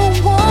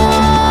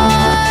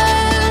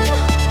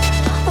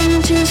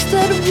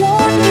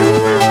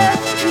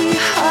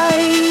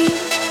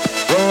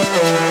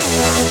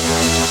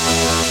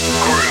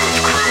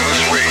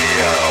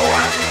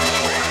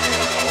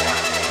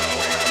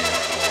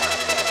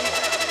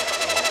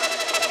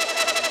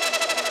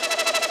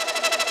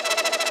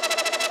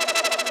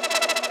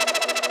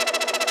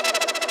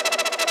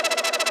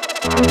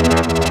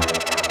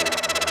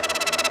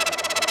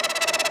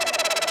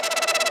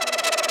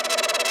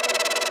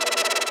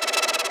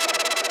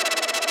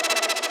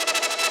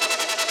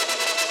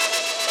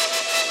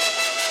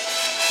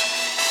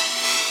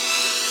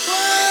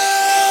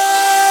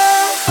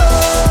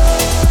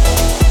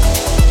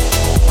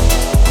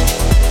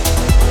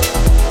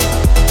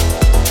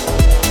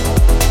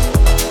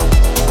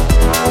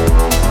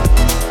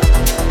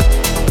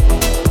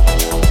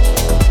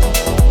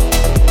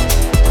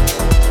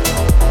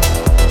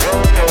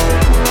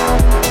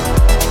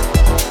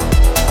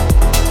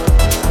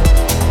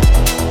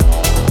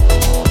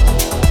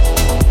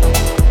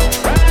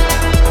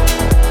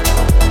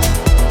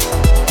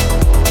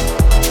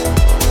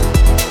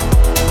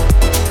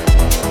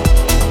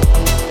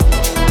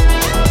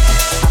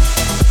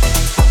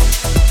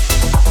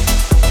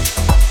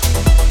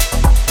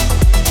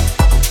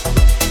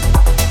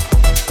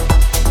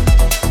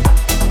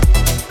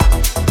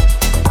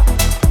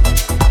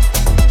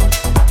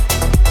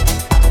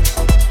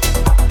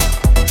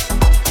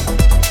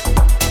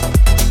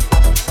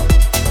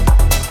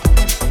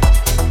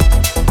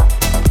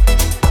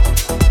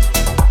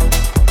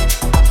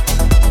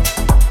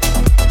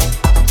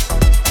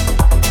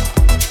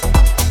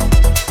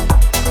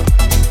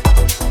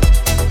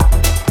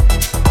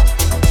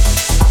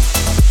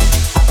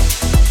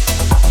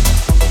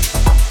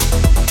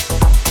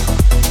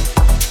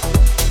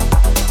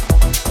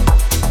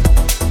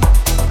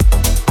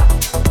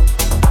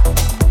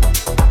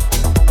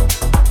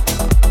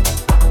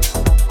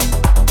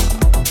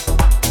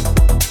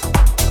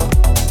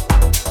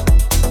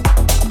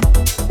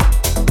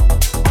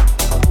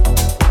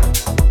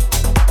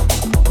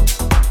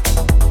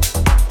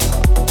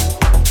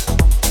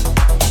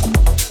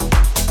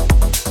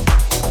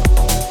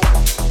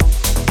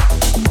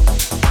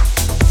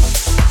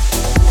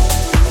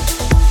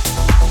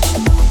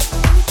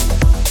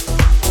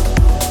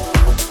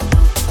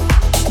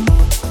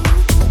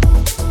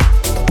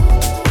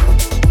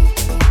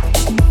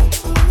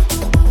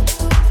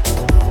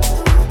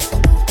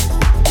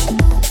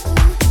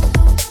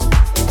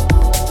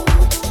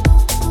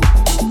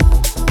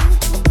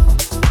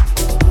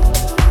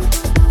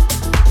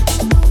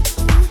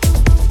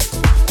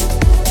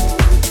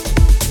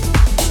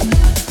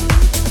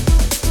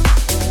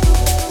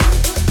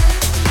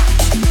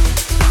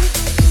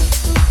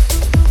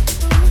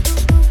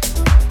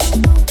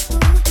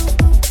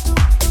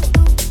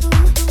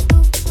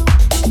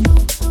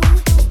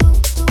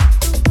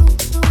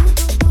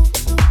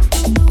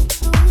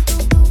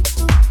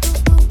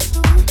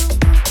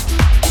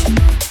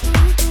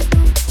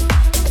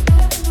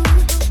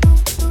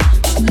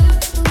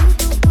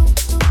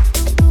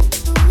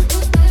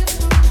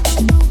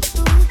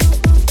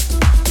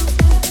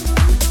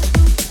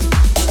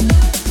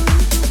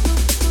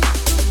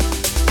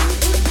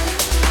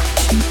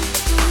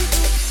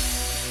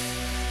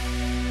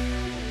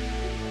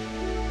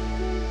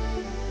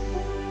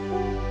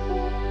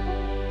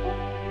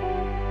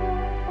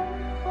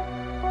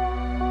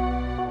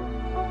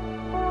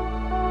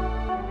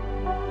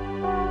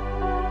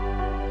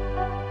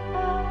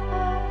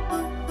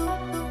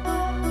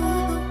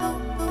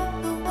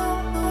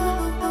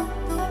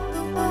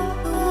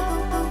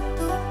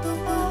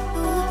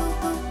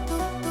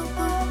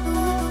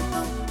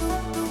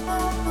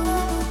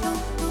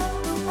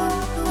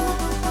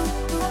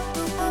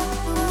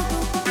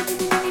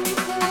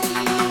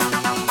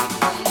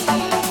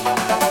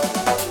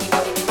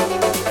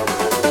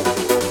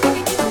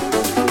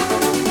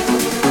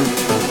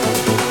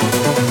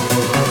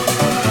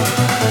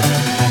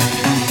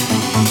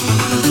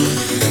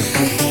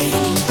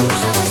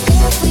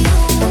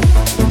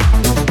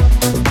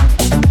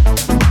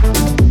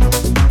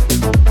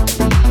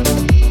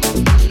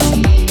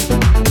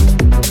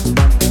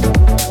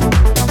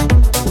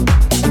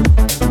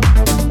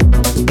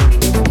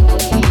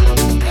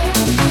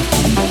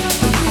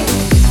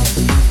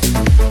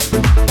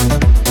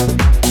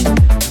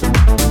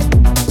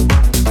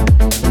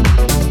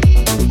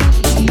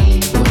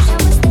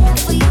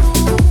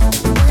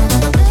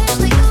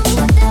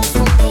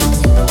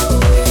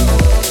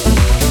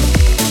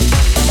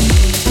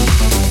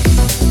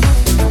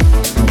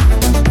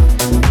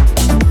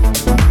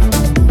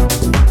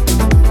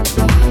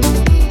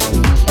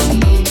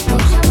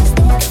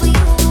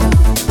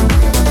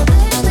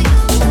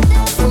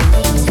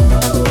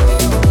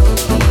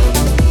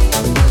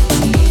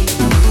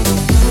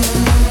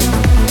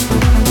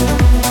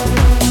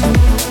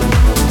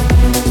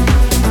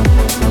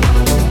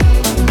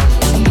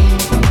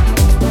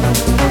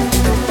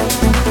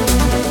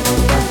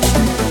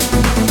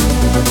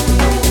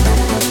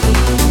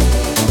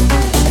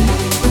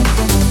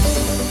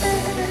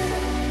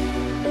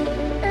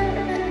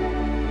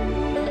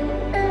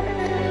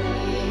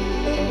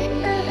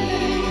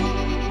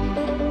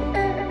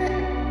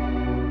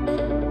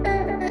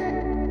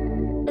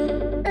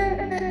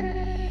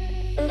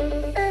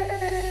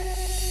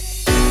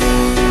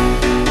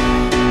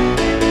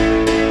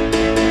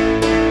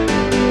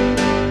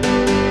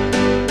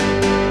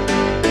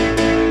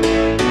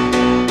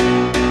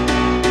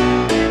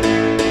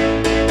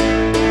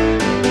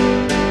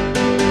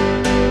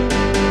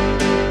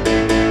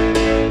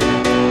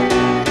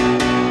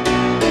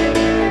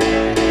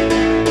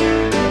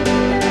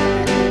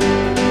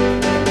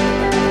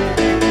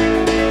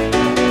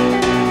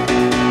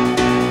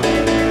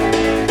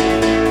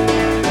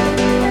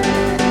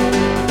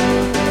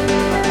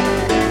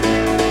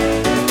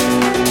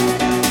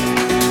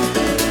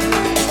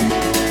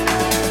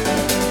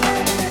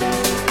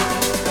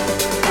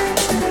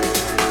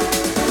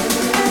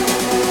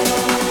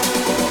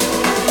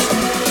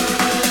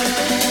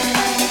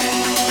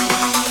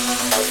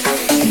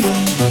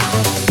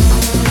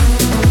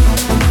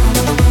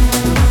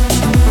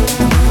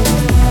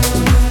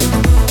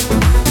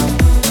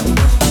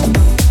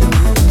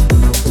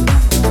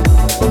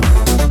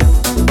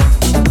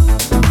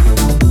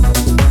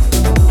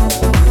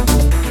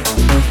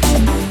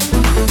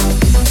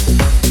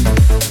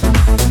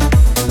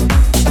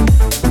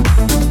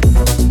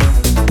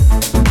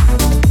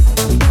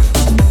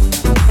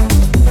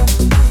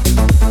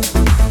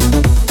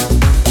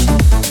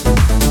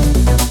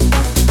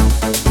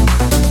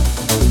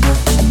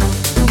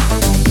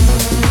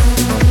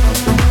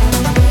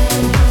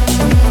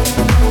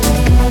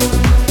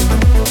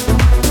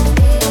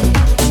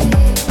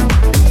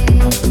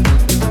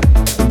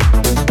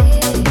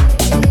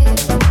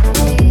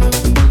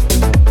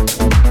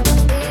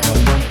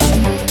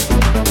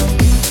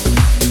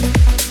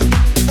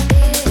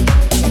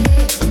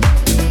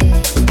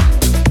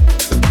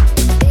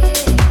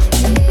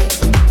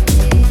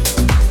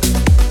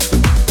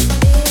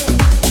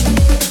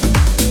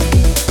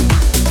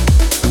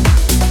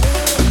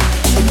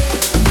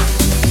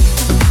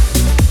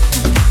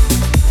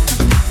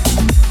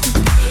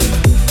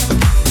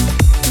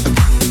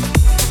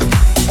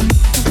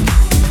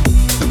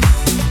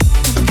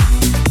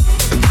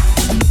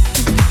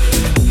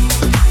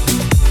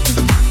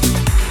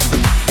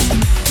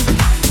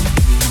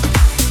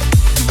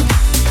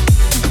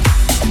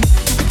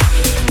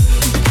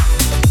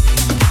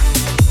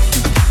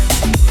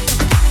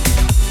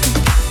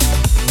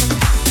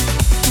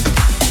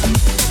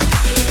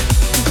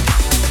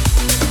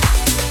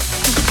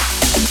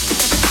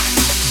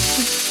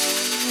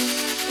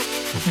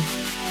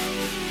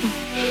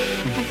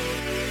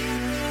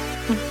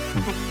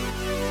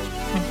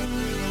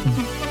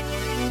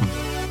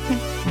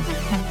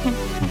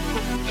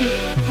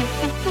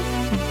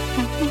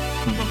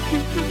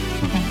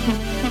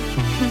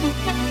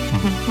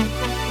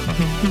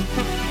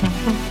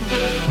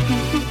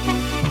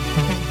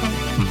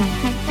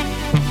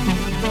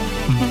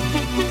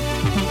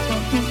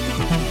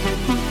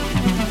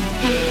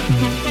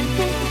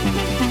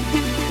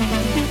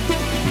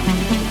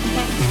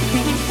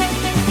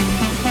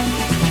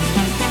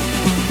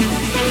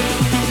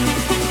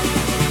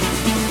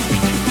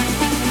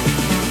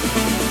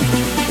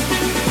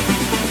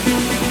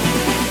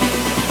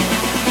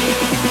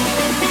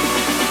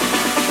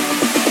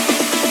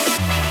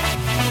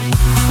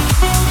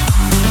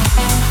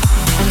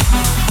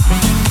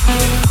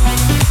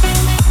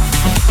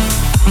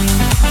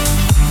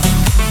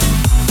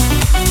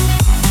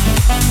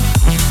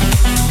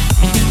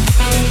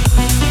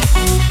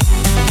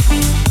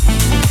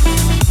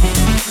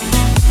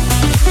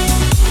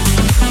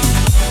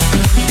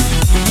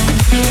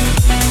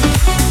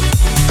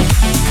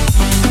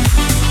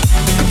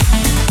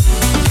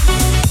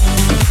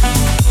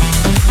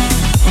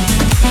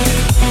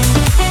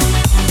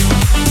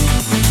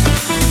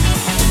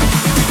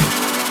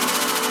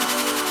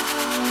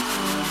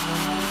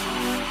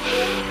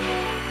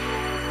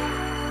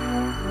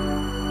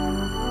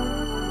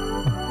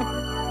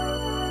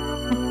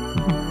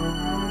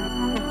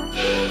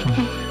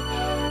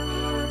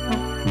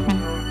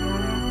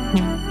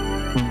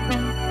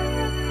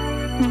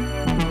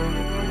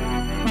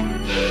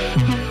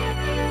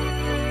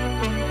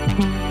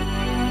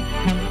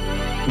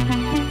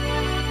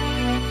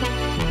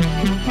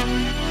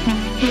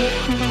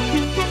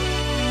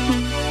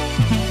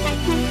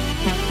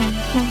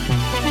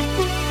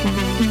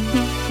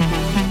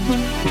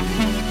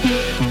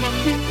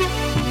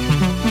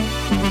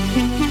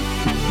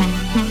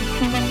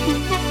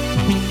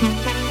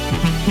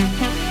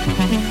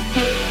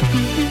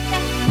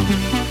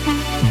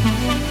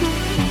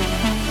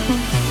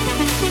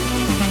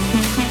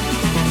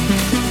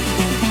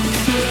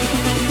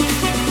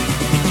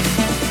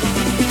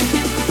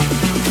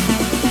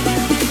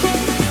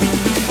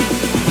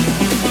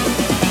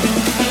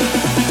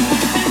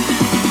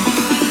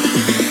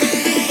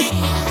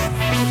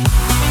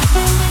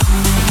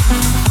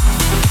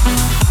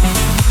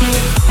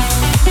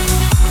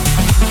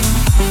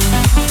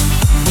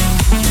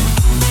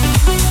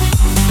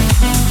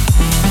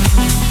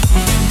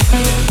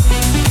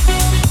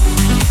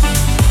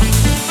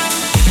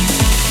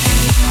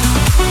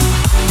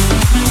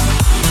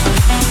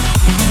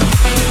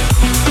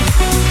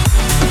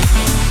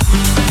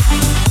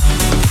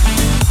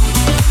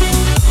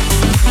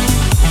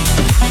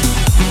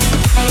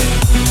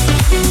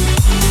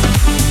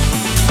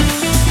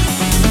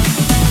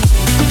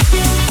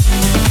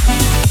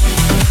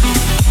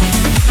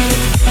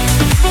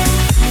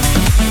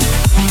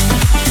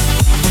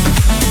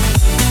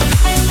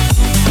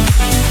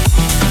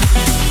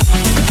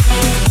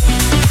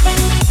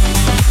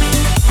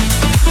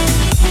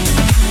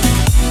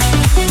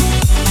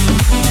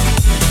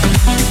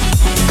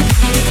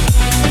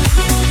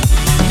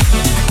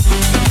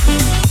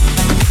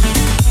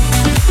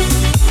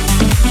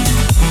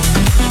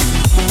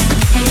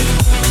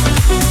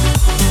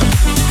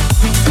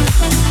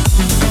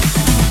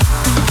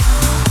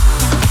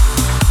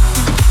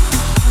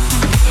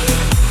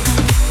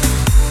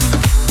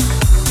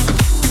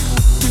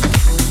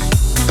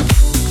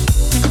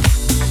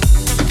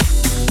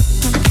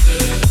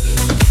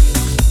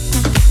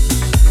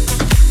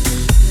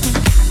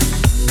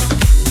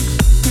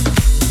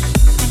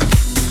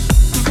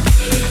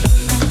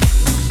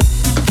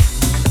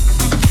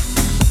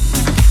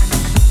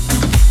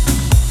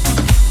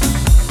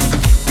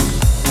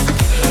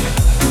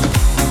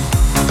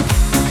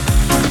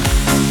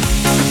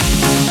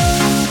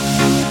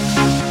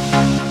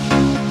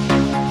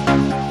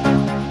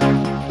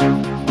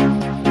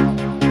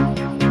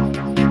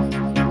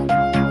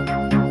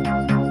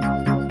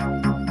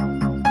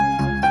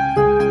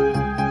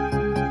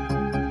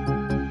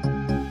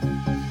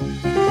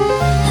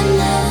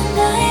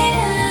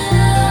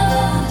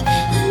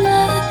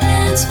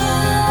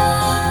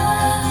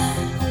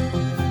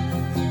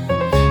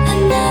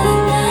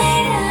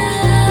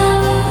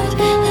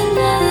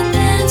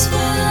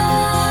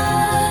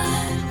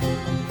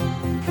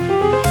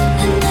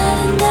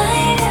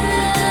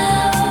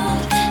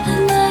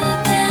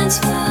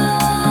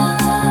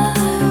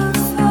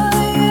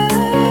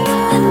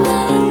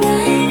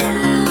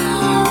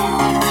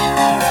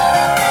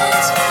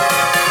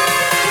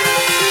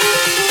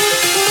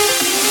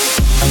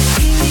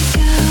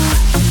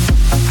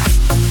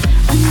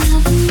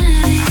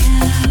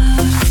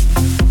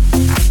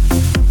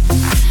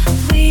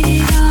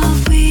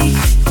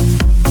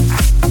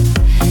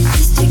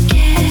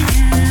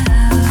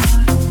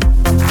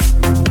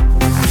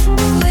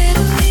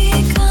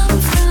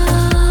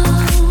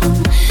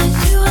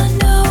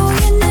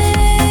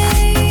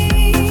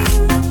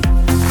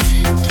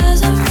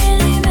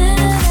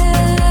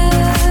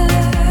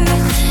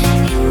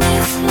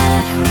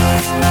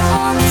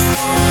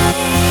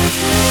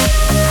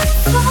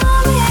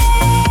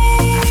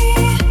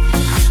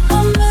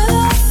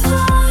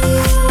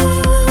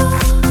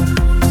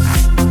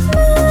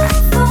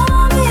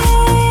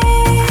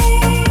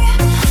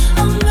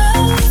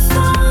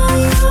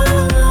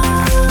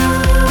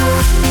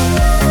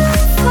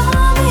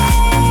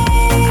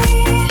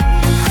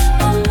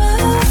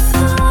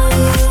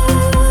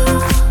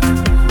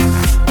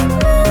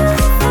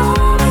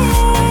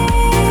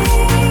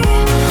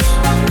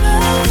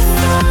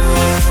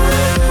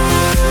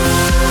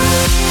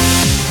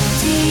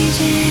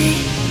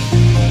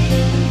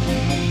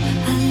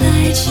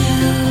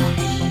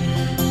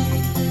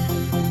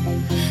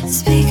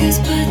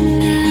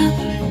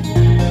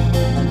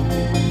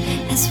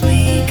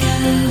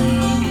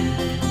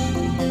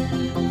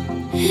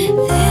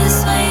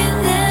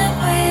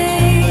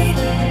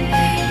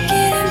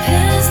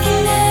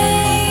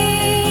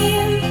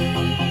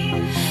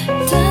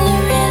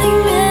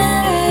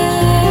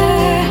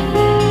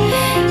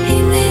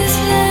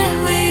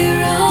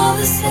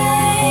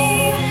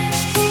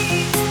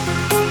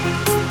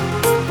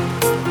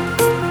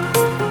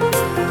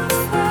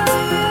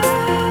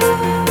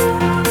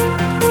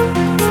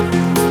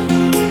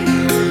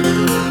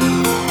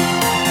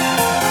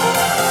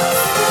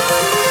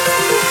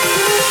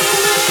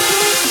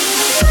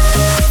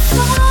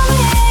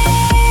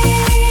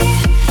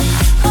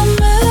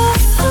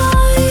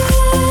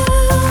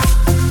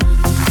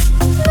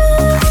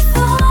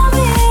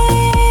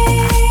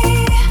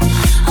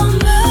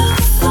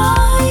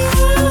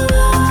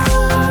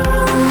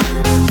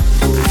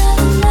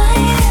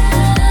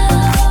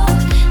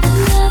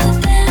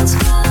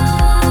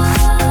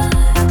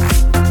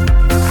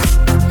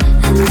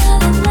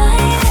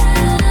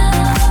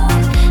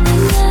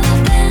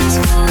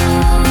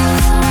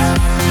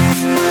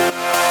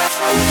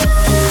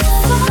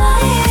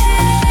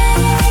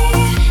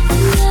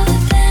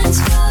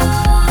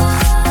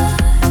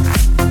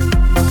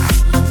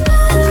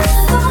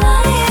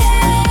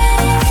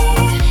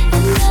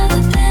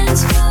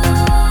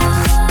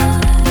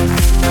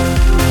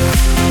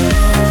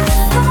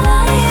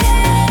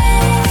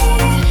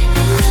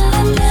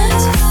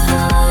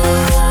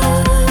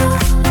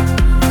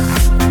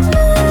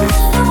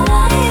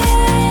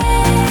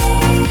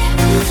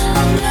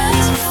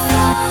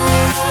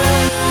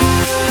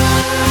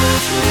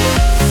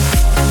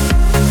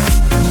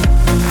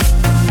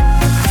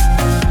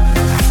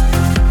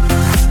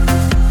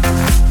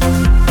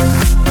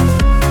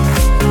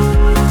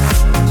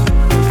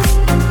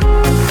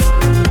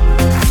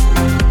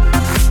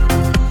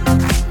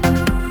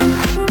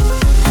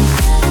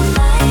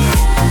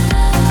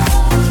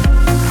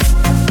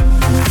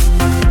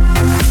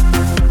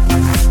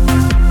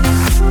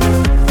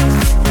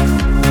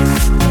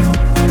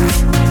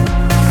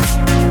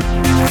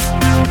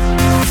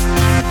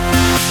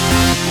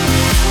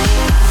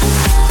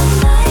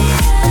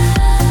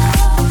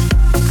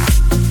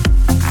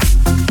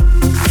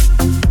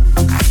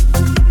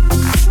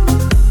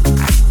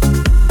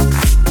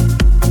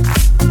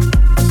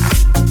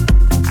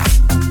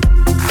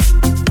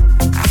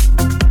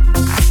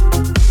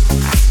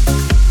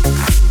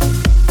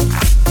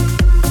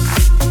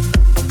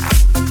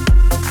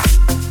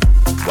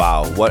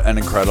What an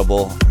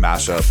incredible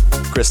mashup.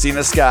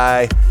 Kristina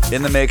Sky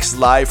in the mix,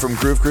 live from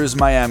Groove Cruise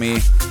Miami.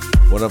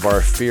 One of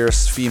our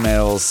fierce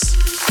females,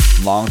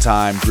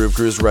 longtime Groove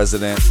Cruise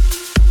resident,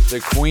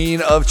 the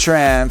queen of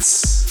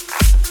trance.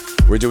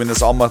 We're doing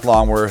this all month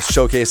long. We're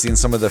showcasing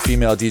some of the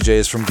female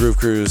DJs from Groove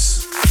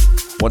Cruise.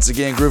 Once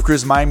again, Groove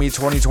Cruise Miami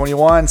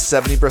 2021,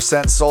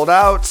 70% sold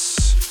out.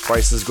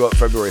 Prices go up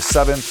February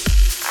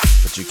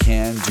 7th, but you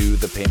can do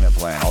the payment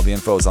plan. All the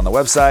info is on the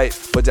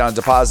website. Put down a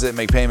deposit,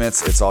 make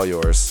payments. It's all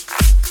yours.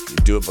 You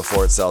do it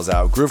before it sells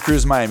out. Groove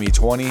Cruise Miami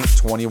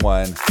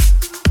 2021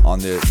 on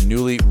the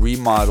newly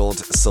remodeled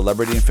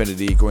Celebrity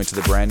Infinity, going to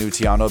the brand new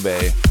Tiano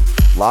Bay.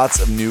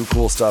 Lots of new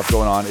cool stuff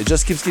going on. It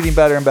just keeps getting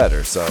better and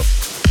better. So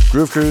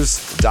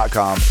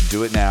groovecruise.com.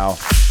 Do it now.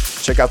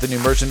 Check out the new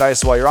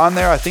merchandise while you're on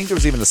there. I think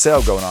there's even a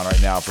sale going on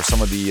right now for some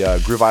of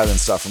the Groove Island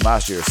stuff from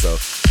last year. So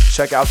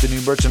check out the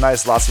new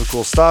merchandise. Lots of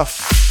cool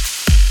stuff.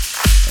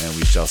 And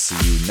we shall see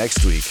you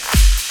next week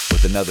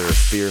with another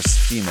fierce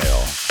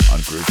female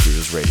on Groove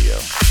Cruise Radio.